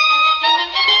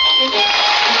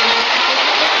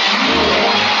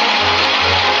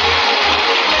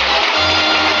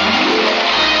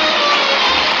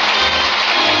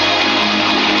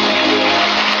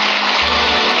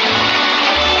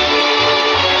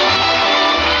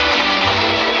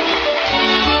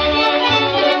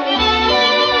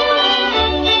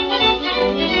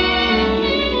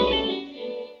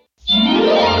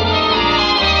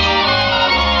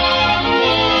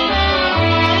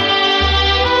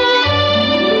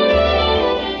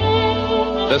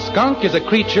 The skunk is a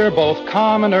creature both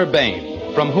calm and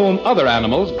urbane, from whom other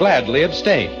animals gladly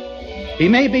abstain. He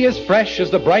may be as fresh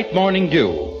as the bright morning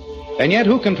dew, and yet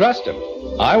who can trust him?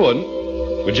 I wouldn't.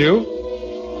 Would you?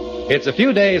 It's a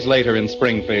few days later in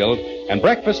Springfield, and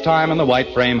breakfast time in the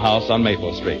White Frame House on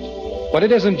Maple Street. But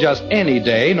it isn't just any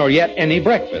day, nor yet any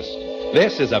breakfast.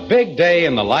 This is a big day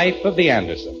in the life of the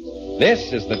Andersons.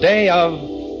 This is the day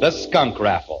of the skunk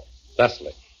raffle.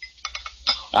 Thusly.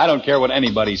 I don't care what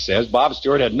anybody says. Bob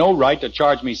Stewart had no right to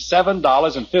charge me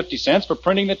 $7.50 for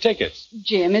printing the tickets.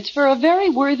 Jim, it's for a very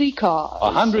worthy cause.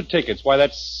 100 tickets. Why,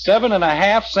 that's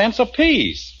 7.5 cents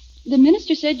apiece. The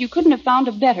minister said you couldn't have found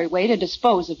a better way to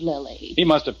dispose of Lily. He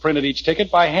must have printed each ticket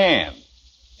by hand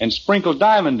and sprinkled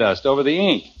diamond dust over the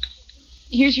ink.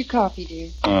 Here's your coffee, dear.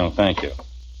 Oh, thank you.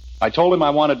 I told him I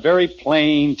wanted very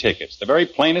plain tickets, the very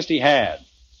plainest he had.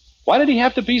 Why did he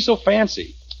have to be so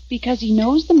fancy? Because he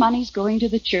knows the money's going to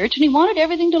the church, and he wanted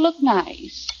everything to look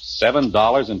nice.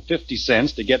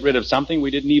 $7.50 to get rid of something we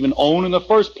didn't even own in the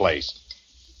first place.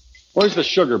 Where's the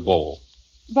sugar bowl?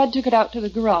 Bud took it out to the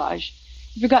garage.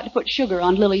 He forgot to put sugar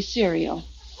on Lily's cereal.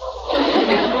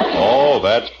 Oh,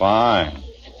 that's fine.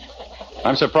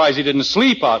 I'm surprised he didn't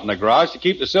sleep out in the garage to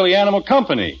keep the silly animal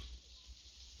company.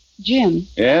 Jim.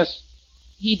 Yes?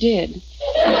 He did.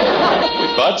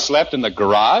 Bud slept in the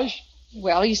garage?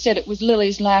 Well, he said it was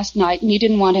Lily's last night, and he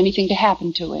didn't want anything to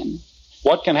happen to him.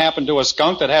 What can happen to a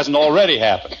skunk that hasn't already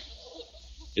happened?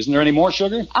 Isn't there any more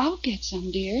sugar? I'll get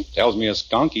some, dear. Tells me a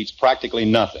skunk eats practically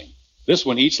nothing. This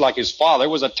one eats like his father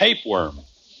was a tapeworm.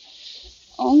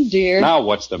 Oh, dear. Now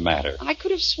what's the matter? I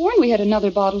could have sworn we had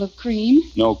another bottle of cream.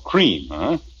 No cream,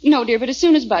 huh? No, dear, but as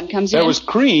soon as Bud comes in... There was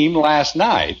cream last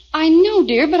night. I know,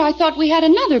 dear, but I thought we had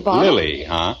another bottle. Lily,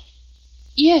 huh?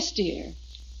 Yes, dear.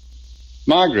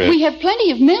 Margaret. We have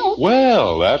plenty of milk.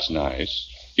 Well, that's nice.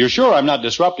 You're sure I'm not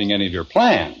disrupting any of your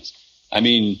plans? I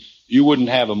mean, you wouldn't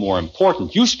have a more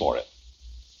important use for it.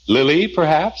 Lily,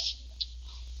 perhaps?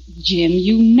 Jim,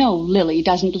 you know Lily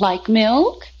doesn't like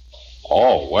milk.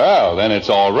 Oh, well, then it's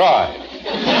all right.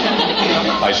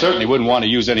 I certainly wouldn't want to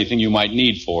use anything you might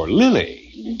need for Lily.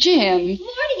 Jim.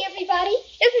 Morning, everybody.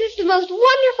 Isn't this the most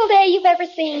wonderful day you've ever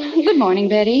seen? Good morning,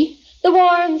 Betty. The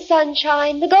warm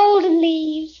sunshine, the golden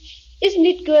leaves. Isn't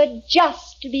it good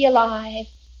just to be alive?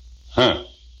 Huh.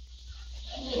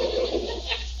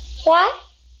 What?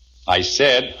 I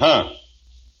said, huh.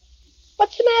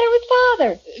 What's the matter with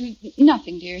Father?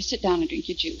 Nothing, dear. Sit down and drink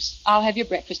your juice. I'll have your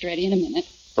breakfast ready in a minute.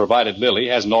 Provided Lily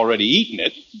hasn't already eaten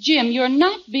it. Jim, you're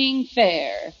not being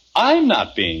fair. I'm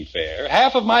not being fair.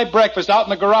 Half of my breakfast out in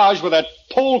the garage with that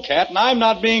polecat, and I'm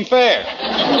not being fair.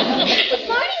 Good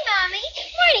morning, Mommy.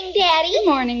 Morning, Daddy. Good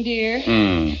morning, dear.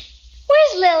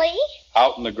 Where's Lily?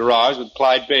 Out in the garage with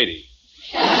Clyde Beatty.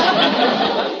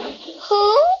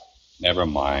 Who? Never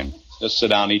mind. Just sit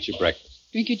down and eat your breakfast.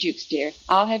 Drink your juice, dear.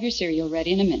 I'll have your cereal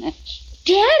ready in a minute.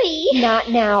 Daddy? Not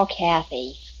now,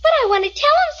 Kathy. But I want to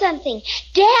tell him something.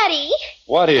 Daddy,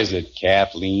 What is it,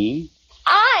 Kathleen?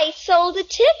 I sold a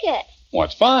ticket.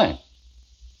 What's fine?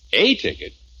 A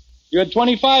ticket? You had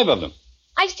 25 of them.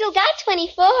 I've still got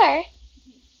 24.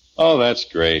 Oh, that's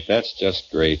great. That's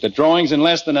just great. The drawing's in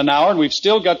less than an hour, and we've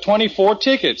still got 24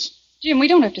 tickets. Jim, we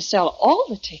don't have to sell all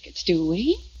the tickets, do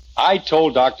we? I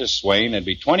told Dr. Swain it'd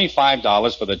be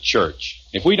 $25 for the church.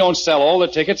 If we don't sell all the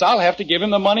tickets, I'll have to give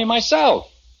him the money myself.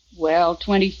 Well,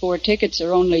 24 tickets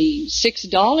are only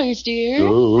 $6, dear.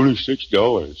 Oh, only $6.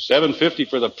 $7.50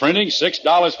 for the printing,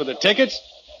 $6 for the tickets.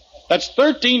 That's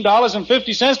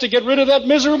 $13.50 to get rid of that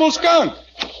miserable skunk.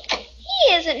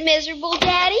 He isn't miserable,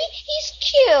 Daddy. He's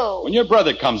cute. When your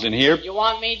brother comes in here... You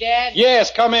want me, Dad?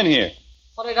 Yes, come in here.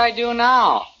 What did I do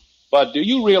now? But do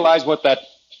you realize what that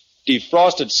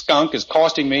defrosted skunk is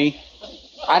costing me?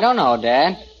 I don't know,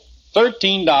 Dad.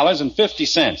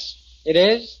 $13.50. It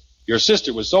is? Your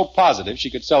sister was so positive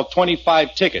she could sell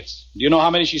 25 tickets. Do you know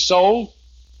how many she sold?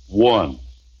 1.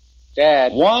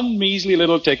 Dad. 1 measly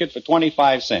little ticket for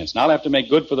 25 cents. Now I'll have to make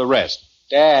good for the rest.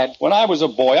 Dad. When I was a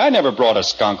boy, I never brought a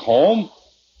skunk home.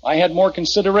 I had more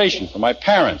consideration for my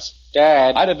parents.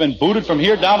 Dad. I'd have been booted from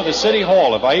here down to the city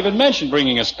hall if I even mentioned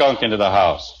bringing a skunk into the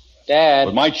house. Dad.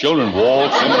 But my children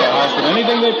waltz into the house with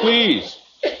anything they please.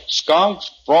 Skunks,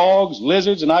 frogs,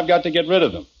 lizards, and I've got to get rid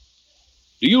of them.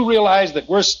 Do you realize that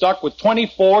we're stuck with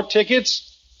 24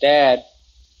 tickets? Dad.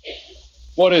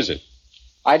 What is it?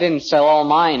 I didn't sell all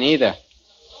mine either.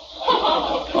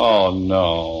 Oh,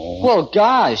 no. Well,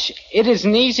 gosh, it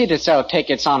isn't easy to sell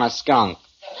tickets on a skunk.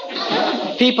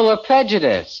 People are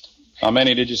prejudiced. How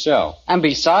many did you sell? And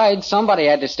besides, somebody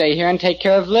had to stay here and take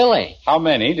care of Lily. How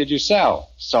many did you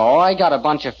sell? So I got a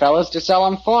bunch of fellas to sell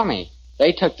them for me.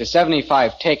 They took the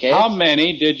 75 tickets. How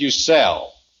many did you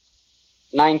sell?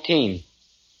 19.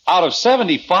 Out of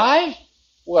 75?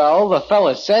 Well, the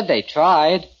fellas said they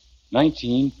tried.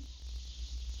 19.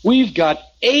 We've got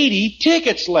 80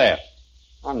 tickets left.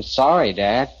 I'm sorry,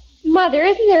 Dad. Mother,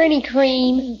 isn't there any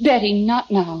cream? Betty,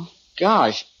 not now.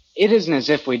 Gosh, it isn't as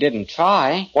if we didn't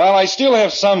try. Well, I still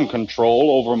have some control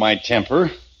over my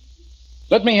temper.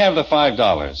 Let me have the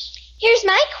 $5. Here's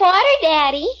my quarter,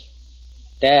 Daddy.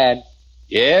 Dad.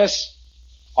 Yes?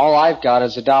 All I've got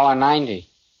is $1.90.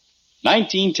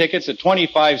 19 tickets at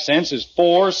 25 cents is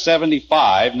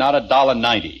 $4.75, not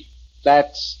 $1.90.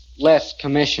 That's less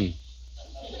commission.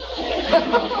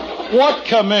 What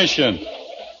commission?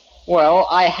 Well,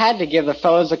 I had to give the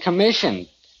fellas a commission.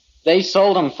 They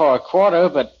sold them for a quarter,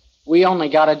 but we only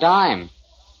got a dime.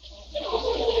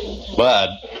 Bud.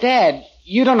 Dad,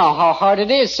 you don't know how hard it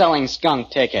is selling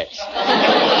skunk tickets.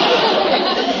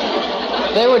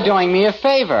 They were doing me a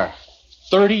favor.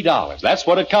 $30. That's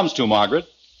what it comes to, Margaret.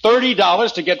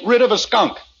 $30 to get rid of a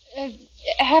skunk.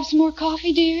 Have some more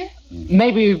coffee, dear?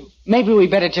 Maybe we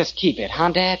better just keep it,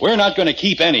 huh, Dad? We're not going to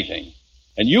keep anything.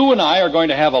 And you and I are going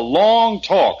to have a long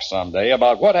talk someday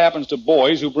about what happens to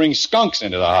boys who bring skunks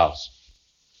into the house.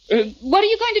 What are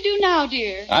you going to do now,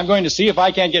 dear? I'm going to see if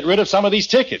I can't get rid of some of these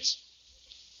tickets.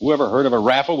 Who ever heard of a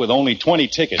raffle with only 20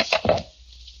 tickets?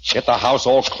 Get the house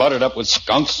all cluttered up with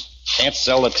skunks. Can't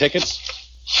sell the tickets.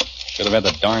 Should have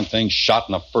had the darn thing shot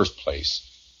in the first place.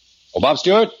 Oh, Bob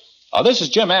Stewart? This is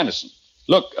Jim Anderson.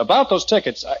 Look, about those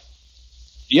tickets,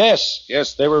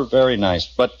 Yes, they were very nice.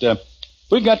 But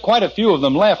we've got quite a few of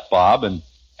them left, Bob. And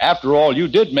after all, you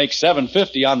did make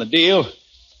 $7.50 on the deal.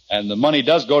 And the money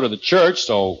does go to the church,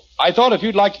 so I thought if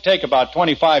you'd like to take about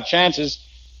 25 chances...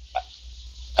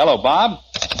 Hello, Bob?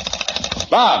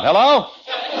 Bob, hello?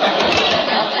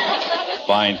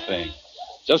 Fine thing.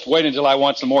 Just wait until I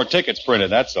want some more tickets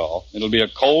printed, that's all. It'll be a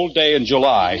cold day in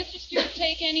July. Did Mr. Stewart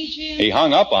take any, Jim? He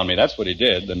hung up on me, that's what he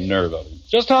did, the nerve of him.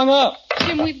 Just hung up.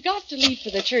 Jim, we've got to leave for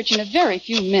the church in a very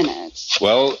few minutes.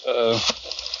 Well,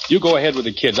 you go ahead with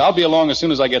the kids. I'll be along as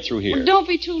soon as I get through here. Well, don't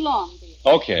be too long, dear.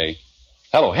 Okay.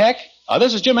 Hello, Heck.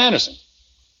 This is Jim Anderson.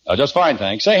 Just fine,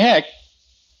 thanks. Say, Heck.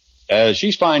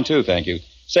 She's fine, too, thank you.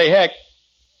 Say, Heck.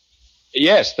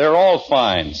 Yes, they're all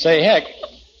fine. Say, Heck,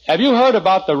 have you heard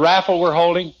about the raffle we're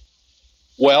holding?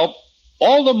 Well,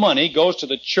 all the money goes to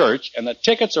the church, and the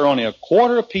tickets are only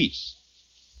 $0.25 apiece.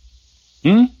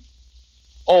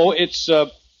 Oh, it's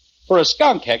for a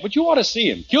skunk, Heck, but you ought to see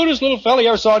him. Cutest little fella you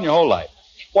ever saw in your whole life.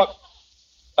 What?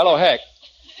 Hello, Heck.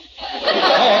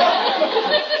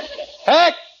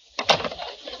 Heck!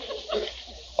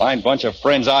 Fine bunch of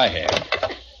friends I have.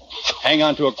 Hang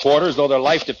on to $0.25 as though their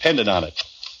life depended on it.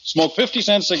 Smoke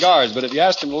 50-cent cigars, but if you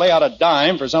ask them to lay out a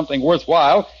dime for something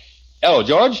worthwhile... Hello,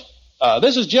 George.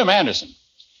 This is Jim Anderson.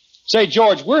 Say,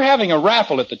 George, we're having a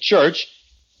raffle at the church.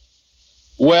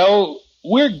 Well,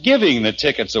 we're giving the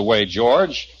tickets away,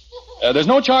 George. There's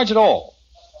no charge at all.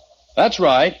 That's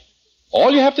right.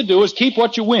 All you have to do is keep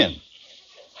what you win.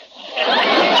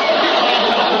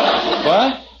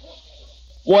 What?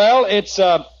 Well, it's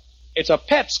a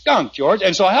pet skunk, George,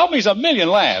 and so help me's a million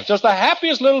laughs. Just the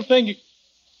happiest little thing you...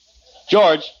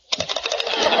 George.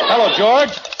 Hello,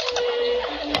 George.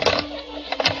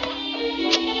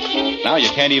 Now you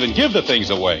can't even give the things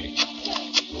away.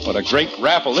 What a great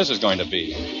raffle this is going to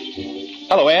be.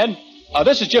 Hello, Ed.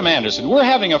 This is Jim Anderson. We're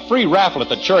having a free raffle at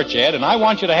the church, Ed, and I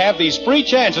want you to have these free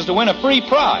chances to win a free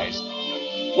prize.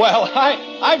 Well,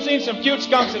 I've seen some cute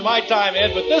skunks in my time,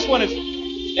 Ed, but this one is...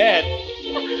 Ed.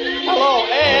 Hello,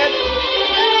 Ed.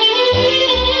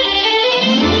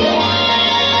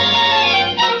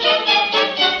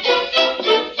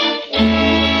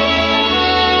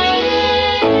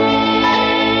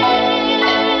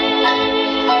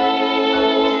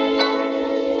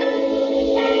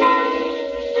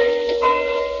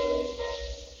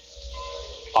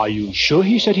 Are you sure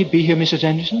he said he'd be here, Mrs.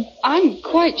 Anderson? I'm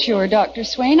quite sure, Dr.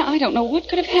 Swain. I don't know what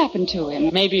could have happened to him.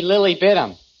 Maybe Lily bit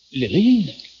him.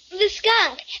 Lily? The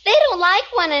skunk. They don't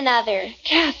like one another.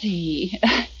 Kathy,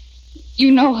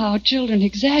 you know how children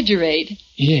exaggerate.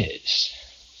 Yes.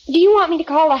 Do you want me to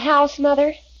call the house,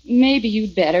 Mother? Maybe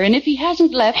you'd better. And if he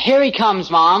hasn't left... Here he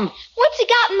comes, Mom. What's he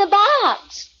got in the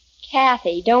box?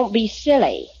 Kathy, don't be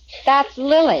silly. That's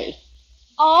Lily.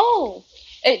 Oh.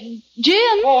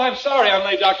 Jim? Oh, I'm sorry I'm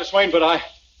late, Dr. Swain, but I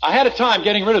had a time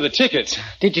getting rid of the tickets.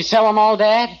 Did you sell them all,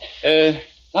 Dad?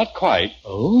 Not quite.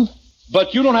 Oh?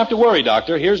 But you don't have to worry,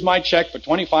 Doctor. Here's my check for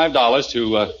 $25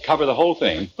 to cover the whole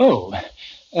thing. Oh.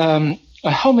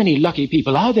 How many lucky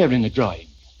people are there in the drawing?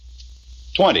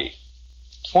 20.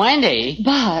 20?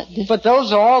 Bud. But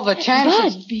those are all the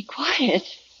chances. Bud, be quiet.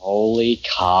 Holy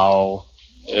cow.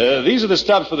 These are the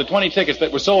stubs for the 20 tickets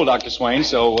that were sold, Dr. Swain,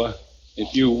 so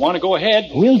if you want to go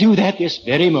ahead... We'll do that this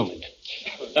very moment.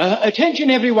 Attention,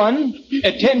 everyone.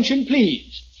 Attention,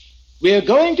 please. We're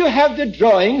going to have the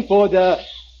drawing for the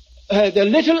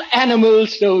little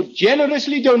animals so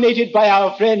generously donated by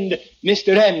our friend,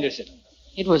 Mr. Anderson.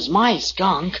 It was my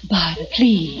skunk. Bud,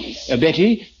 please.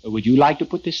 Betty, would you like to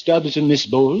put the stubs in this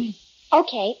bowl?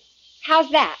 Okay. How's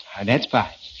that? That's fine.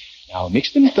 Now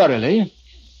mix them thoroughly.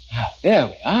 There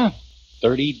we are.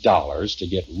 $30 to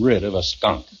get rid of a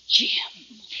skunk. Jim.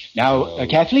 Now,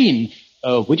 Kathleen,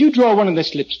 would you draw one of the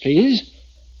slips, please?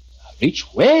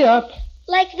 Reach way up.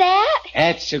 Like that?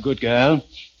 That's a good girl.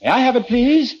 May I have it,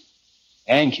 please?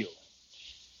 Thank you.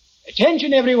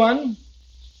 Attention, everyone.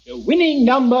 The winning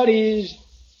number is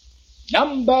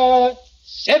number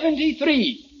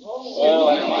 73.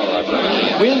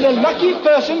 Will the lucky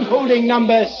person holding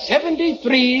number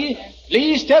 73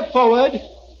 please step forward?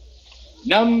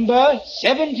 Number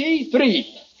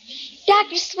 73.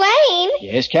 Dr. Swain?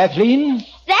 Yes, Kathleen?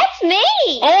 That's me.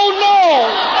 Oh,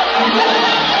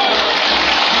 no!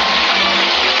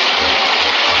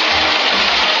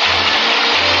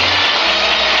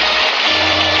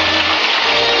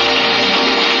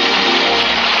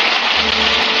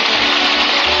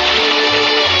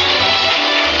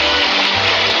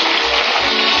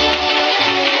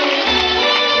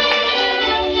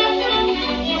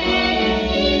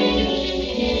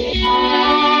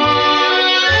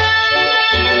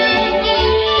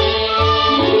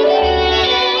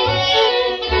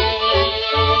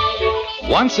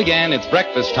 once again, it's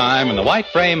breakfast time in the White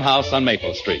Frame House on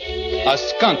Maple Street. A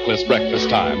skunkless breakfast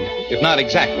time, if not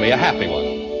exactly a happy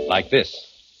one, like this.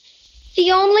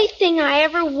 The only thing I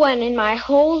ever won in my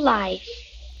whole life,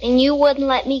 and you wouldn't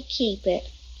let me keep it.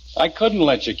 I couldn't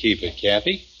let you keep it,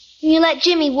 Kathy. You let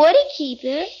Jimmy Woody keep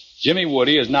it. Jimmy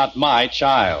Woody is not my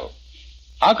child.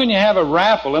 How can you have a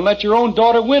raffle and let your own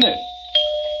daughter win it?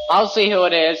 I'll see who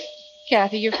it is.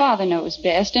 Kathy, your father knows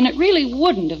best, and it really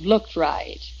wouldn't have looked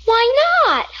right. Why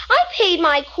not? I paid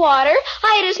my quarter.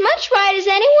 I had as much right as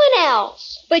anyone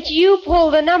else. But you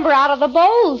pulled a number out of the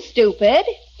bowl, stupid.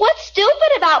 What's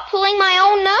stupid about pulling my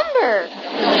own number?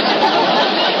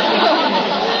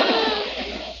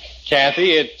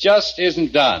 Kathy, it just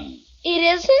isn't done. It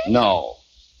isn't? No.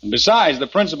 And besides, the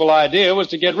principal idea was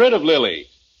to get rid of Lily.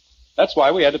 That's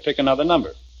why we had to pick another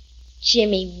number.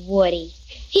 Jimmy Woody.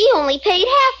 He only paid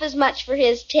half as much for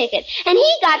his ticket, and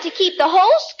he got to keep the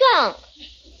whole skunk.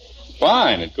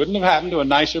 Fine. It couldn't have happened to a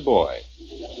nicer boy.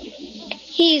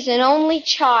 He's an only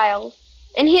child,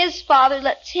 and his father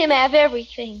lets him have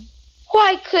everything.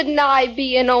 Why couldn't I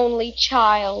be an only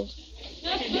child?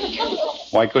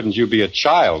 Why couldn't you be a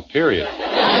child, period?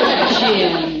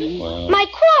 Jim. Well, My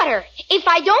quarter. If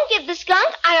I don't get the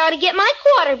skunk, I ought to get my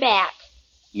quarter back.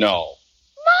 no.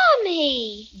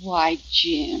 Mommy. Why,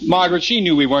 Jim. Margaret, she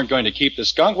knew we weren't going to keep the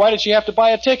skunk. Why did she have to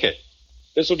buy a ticket?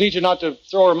 This will teach her not to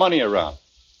throw her money around.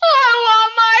 I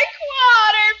want my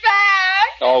quarter back.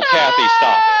 Oh, Kathy,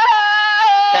 stop it.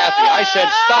 Kathy, I said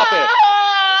stop it.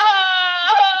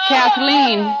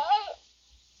 Kathleen.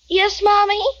 Yes,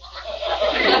 Mommy?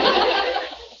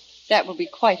 That will be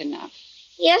quite enough.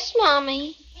 Yes,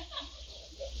 Mommy.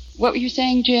 What were you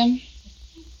saying, Jim?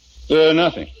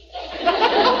 Nothing.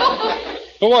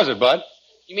 Who was it, Bud?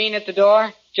 You mean at the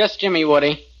door? Just Jimmy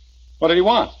Woody. What did he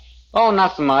want? Oh,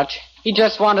 nothing much. He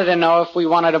just wanted to know if we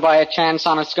wanted to buy a chance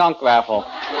on a skunk raffle.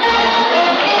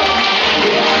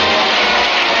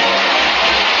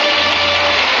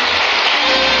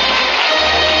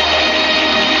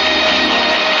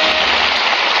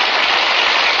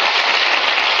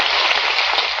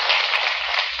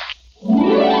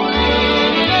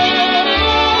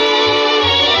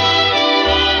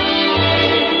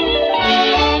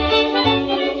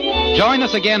 Join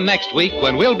us again next week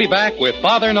when we'll be back with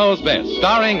Father Knows Best,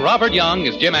 starring Robert Young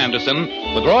as Jim Anderson,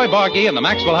 with Roy Bargy and the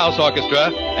Maxwell House Orchestra,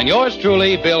 and yours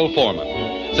truly, Bill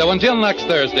Foreman. So until next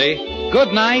Thursday,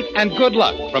 good night and good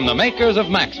luck from the makers of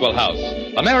Maxwell House,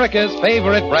 America's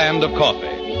favorite brand of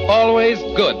coffee. Always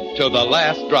good to the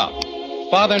last drop.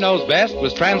 Father Knows Best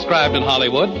was transcribed in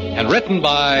Hollywood and written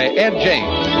by Ed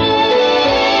James.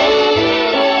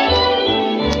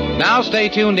 Now stay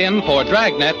tuned in for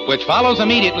Dragnet, which follows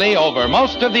immediately over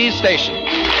most of these stations.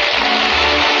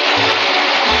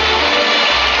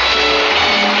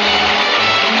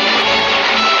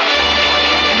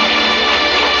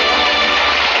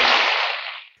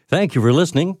 Thank you for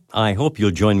listening. I hope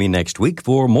you'll join me next week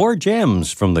for more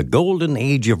gems from the golden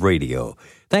age of radio.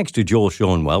 Thanks to Joel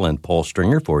Schoenwell and Paul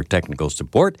Stringer for technical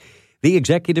support. The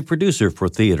executive producer for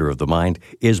Theater of the Mind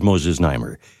is Moses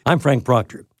Neimer. I'm Frank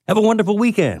Proctor. Have a wonderful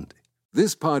weekend.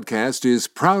 This podcast is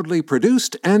proudly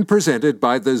produced and presented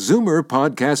by the Zoomer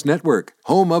Podcast Network,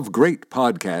 home of great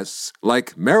podcasts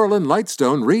like Marilyn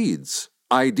Lightstone Reads,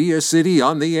 Idea City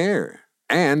on the Air,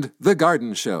 and The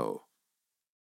Garden Show.